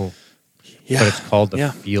cool. Yeah, but it's called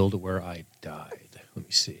 "The Field Where I Died." Let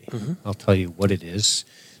me see. Mm-hmm. I'll tell you what it is.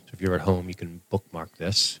 So if you're at home, you can bookmark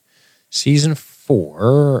this. Season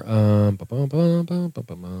 4.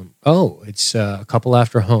 Oh, it's a couple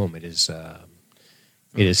after home. It is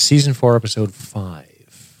season 4, episode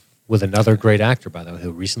 5, with another great actor, by the way,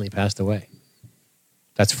 who recently passed away.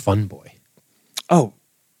 That's Fun Boy. Oh,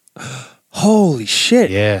 holy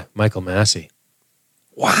shit! Yeah, Michael Massey.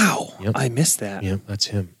 Wow, yep. I missed that. Yep, that's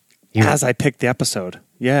him. I picked the episode.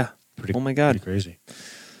 Yeah. Oh my god, pretty crazy.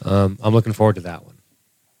 I'm looking forward to that one.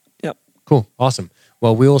 Yep. Cool. Awesome.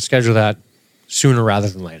 Well, we will schedule that sooner rather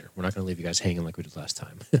than later. We're not going to leave you guys hanging like we did last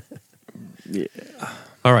time. Yeah.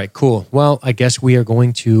 All right. Cool. Well, I guess we are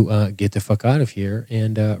going to get the fuck out of here.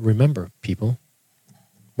 And remember, people,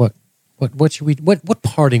 what should we? What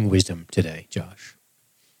parting wisdom today, Josh?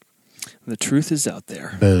 The truth is out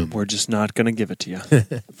there. Boom. We're just not going to give it to you.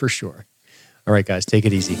 For sure. All right, guys, take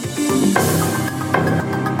it easy.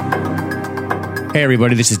 Hey,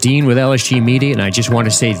 everybody, this is Dean with LSG Media, and I just want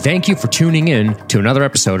to say thank you for tuning in to another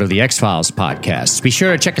episode of the X-Files podcast. Be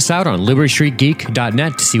sure to check us out on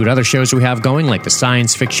LibertyStreetGeek.net to see what other shows we have going, like the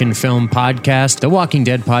Science Fiction Film Podcast, the Walking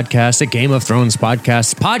Dead Podcast, the Game of Thrones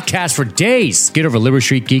Podcast for days. Get over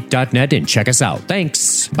LibertyStreetGeek.net and check us out.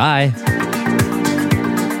 Thanks. Bye.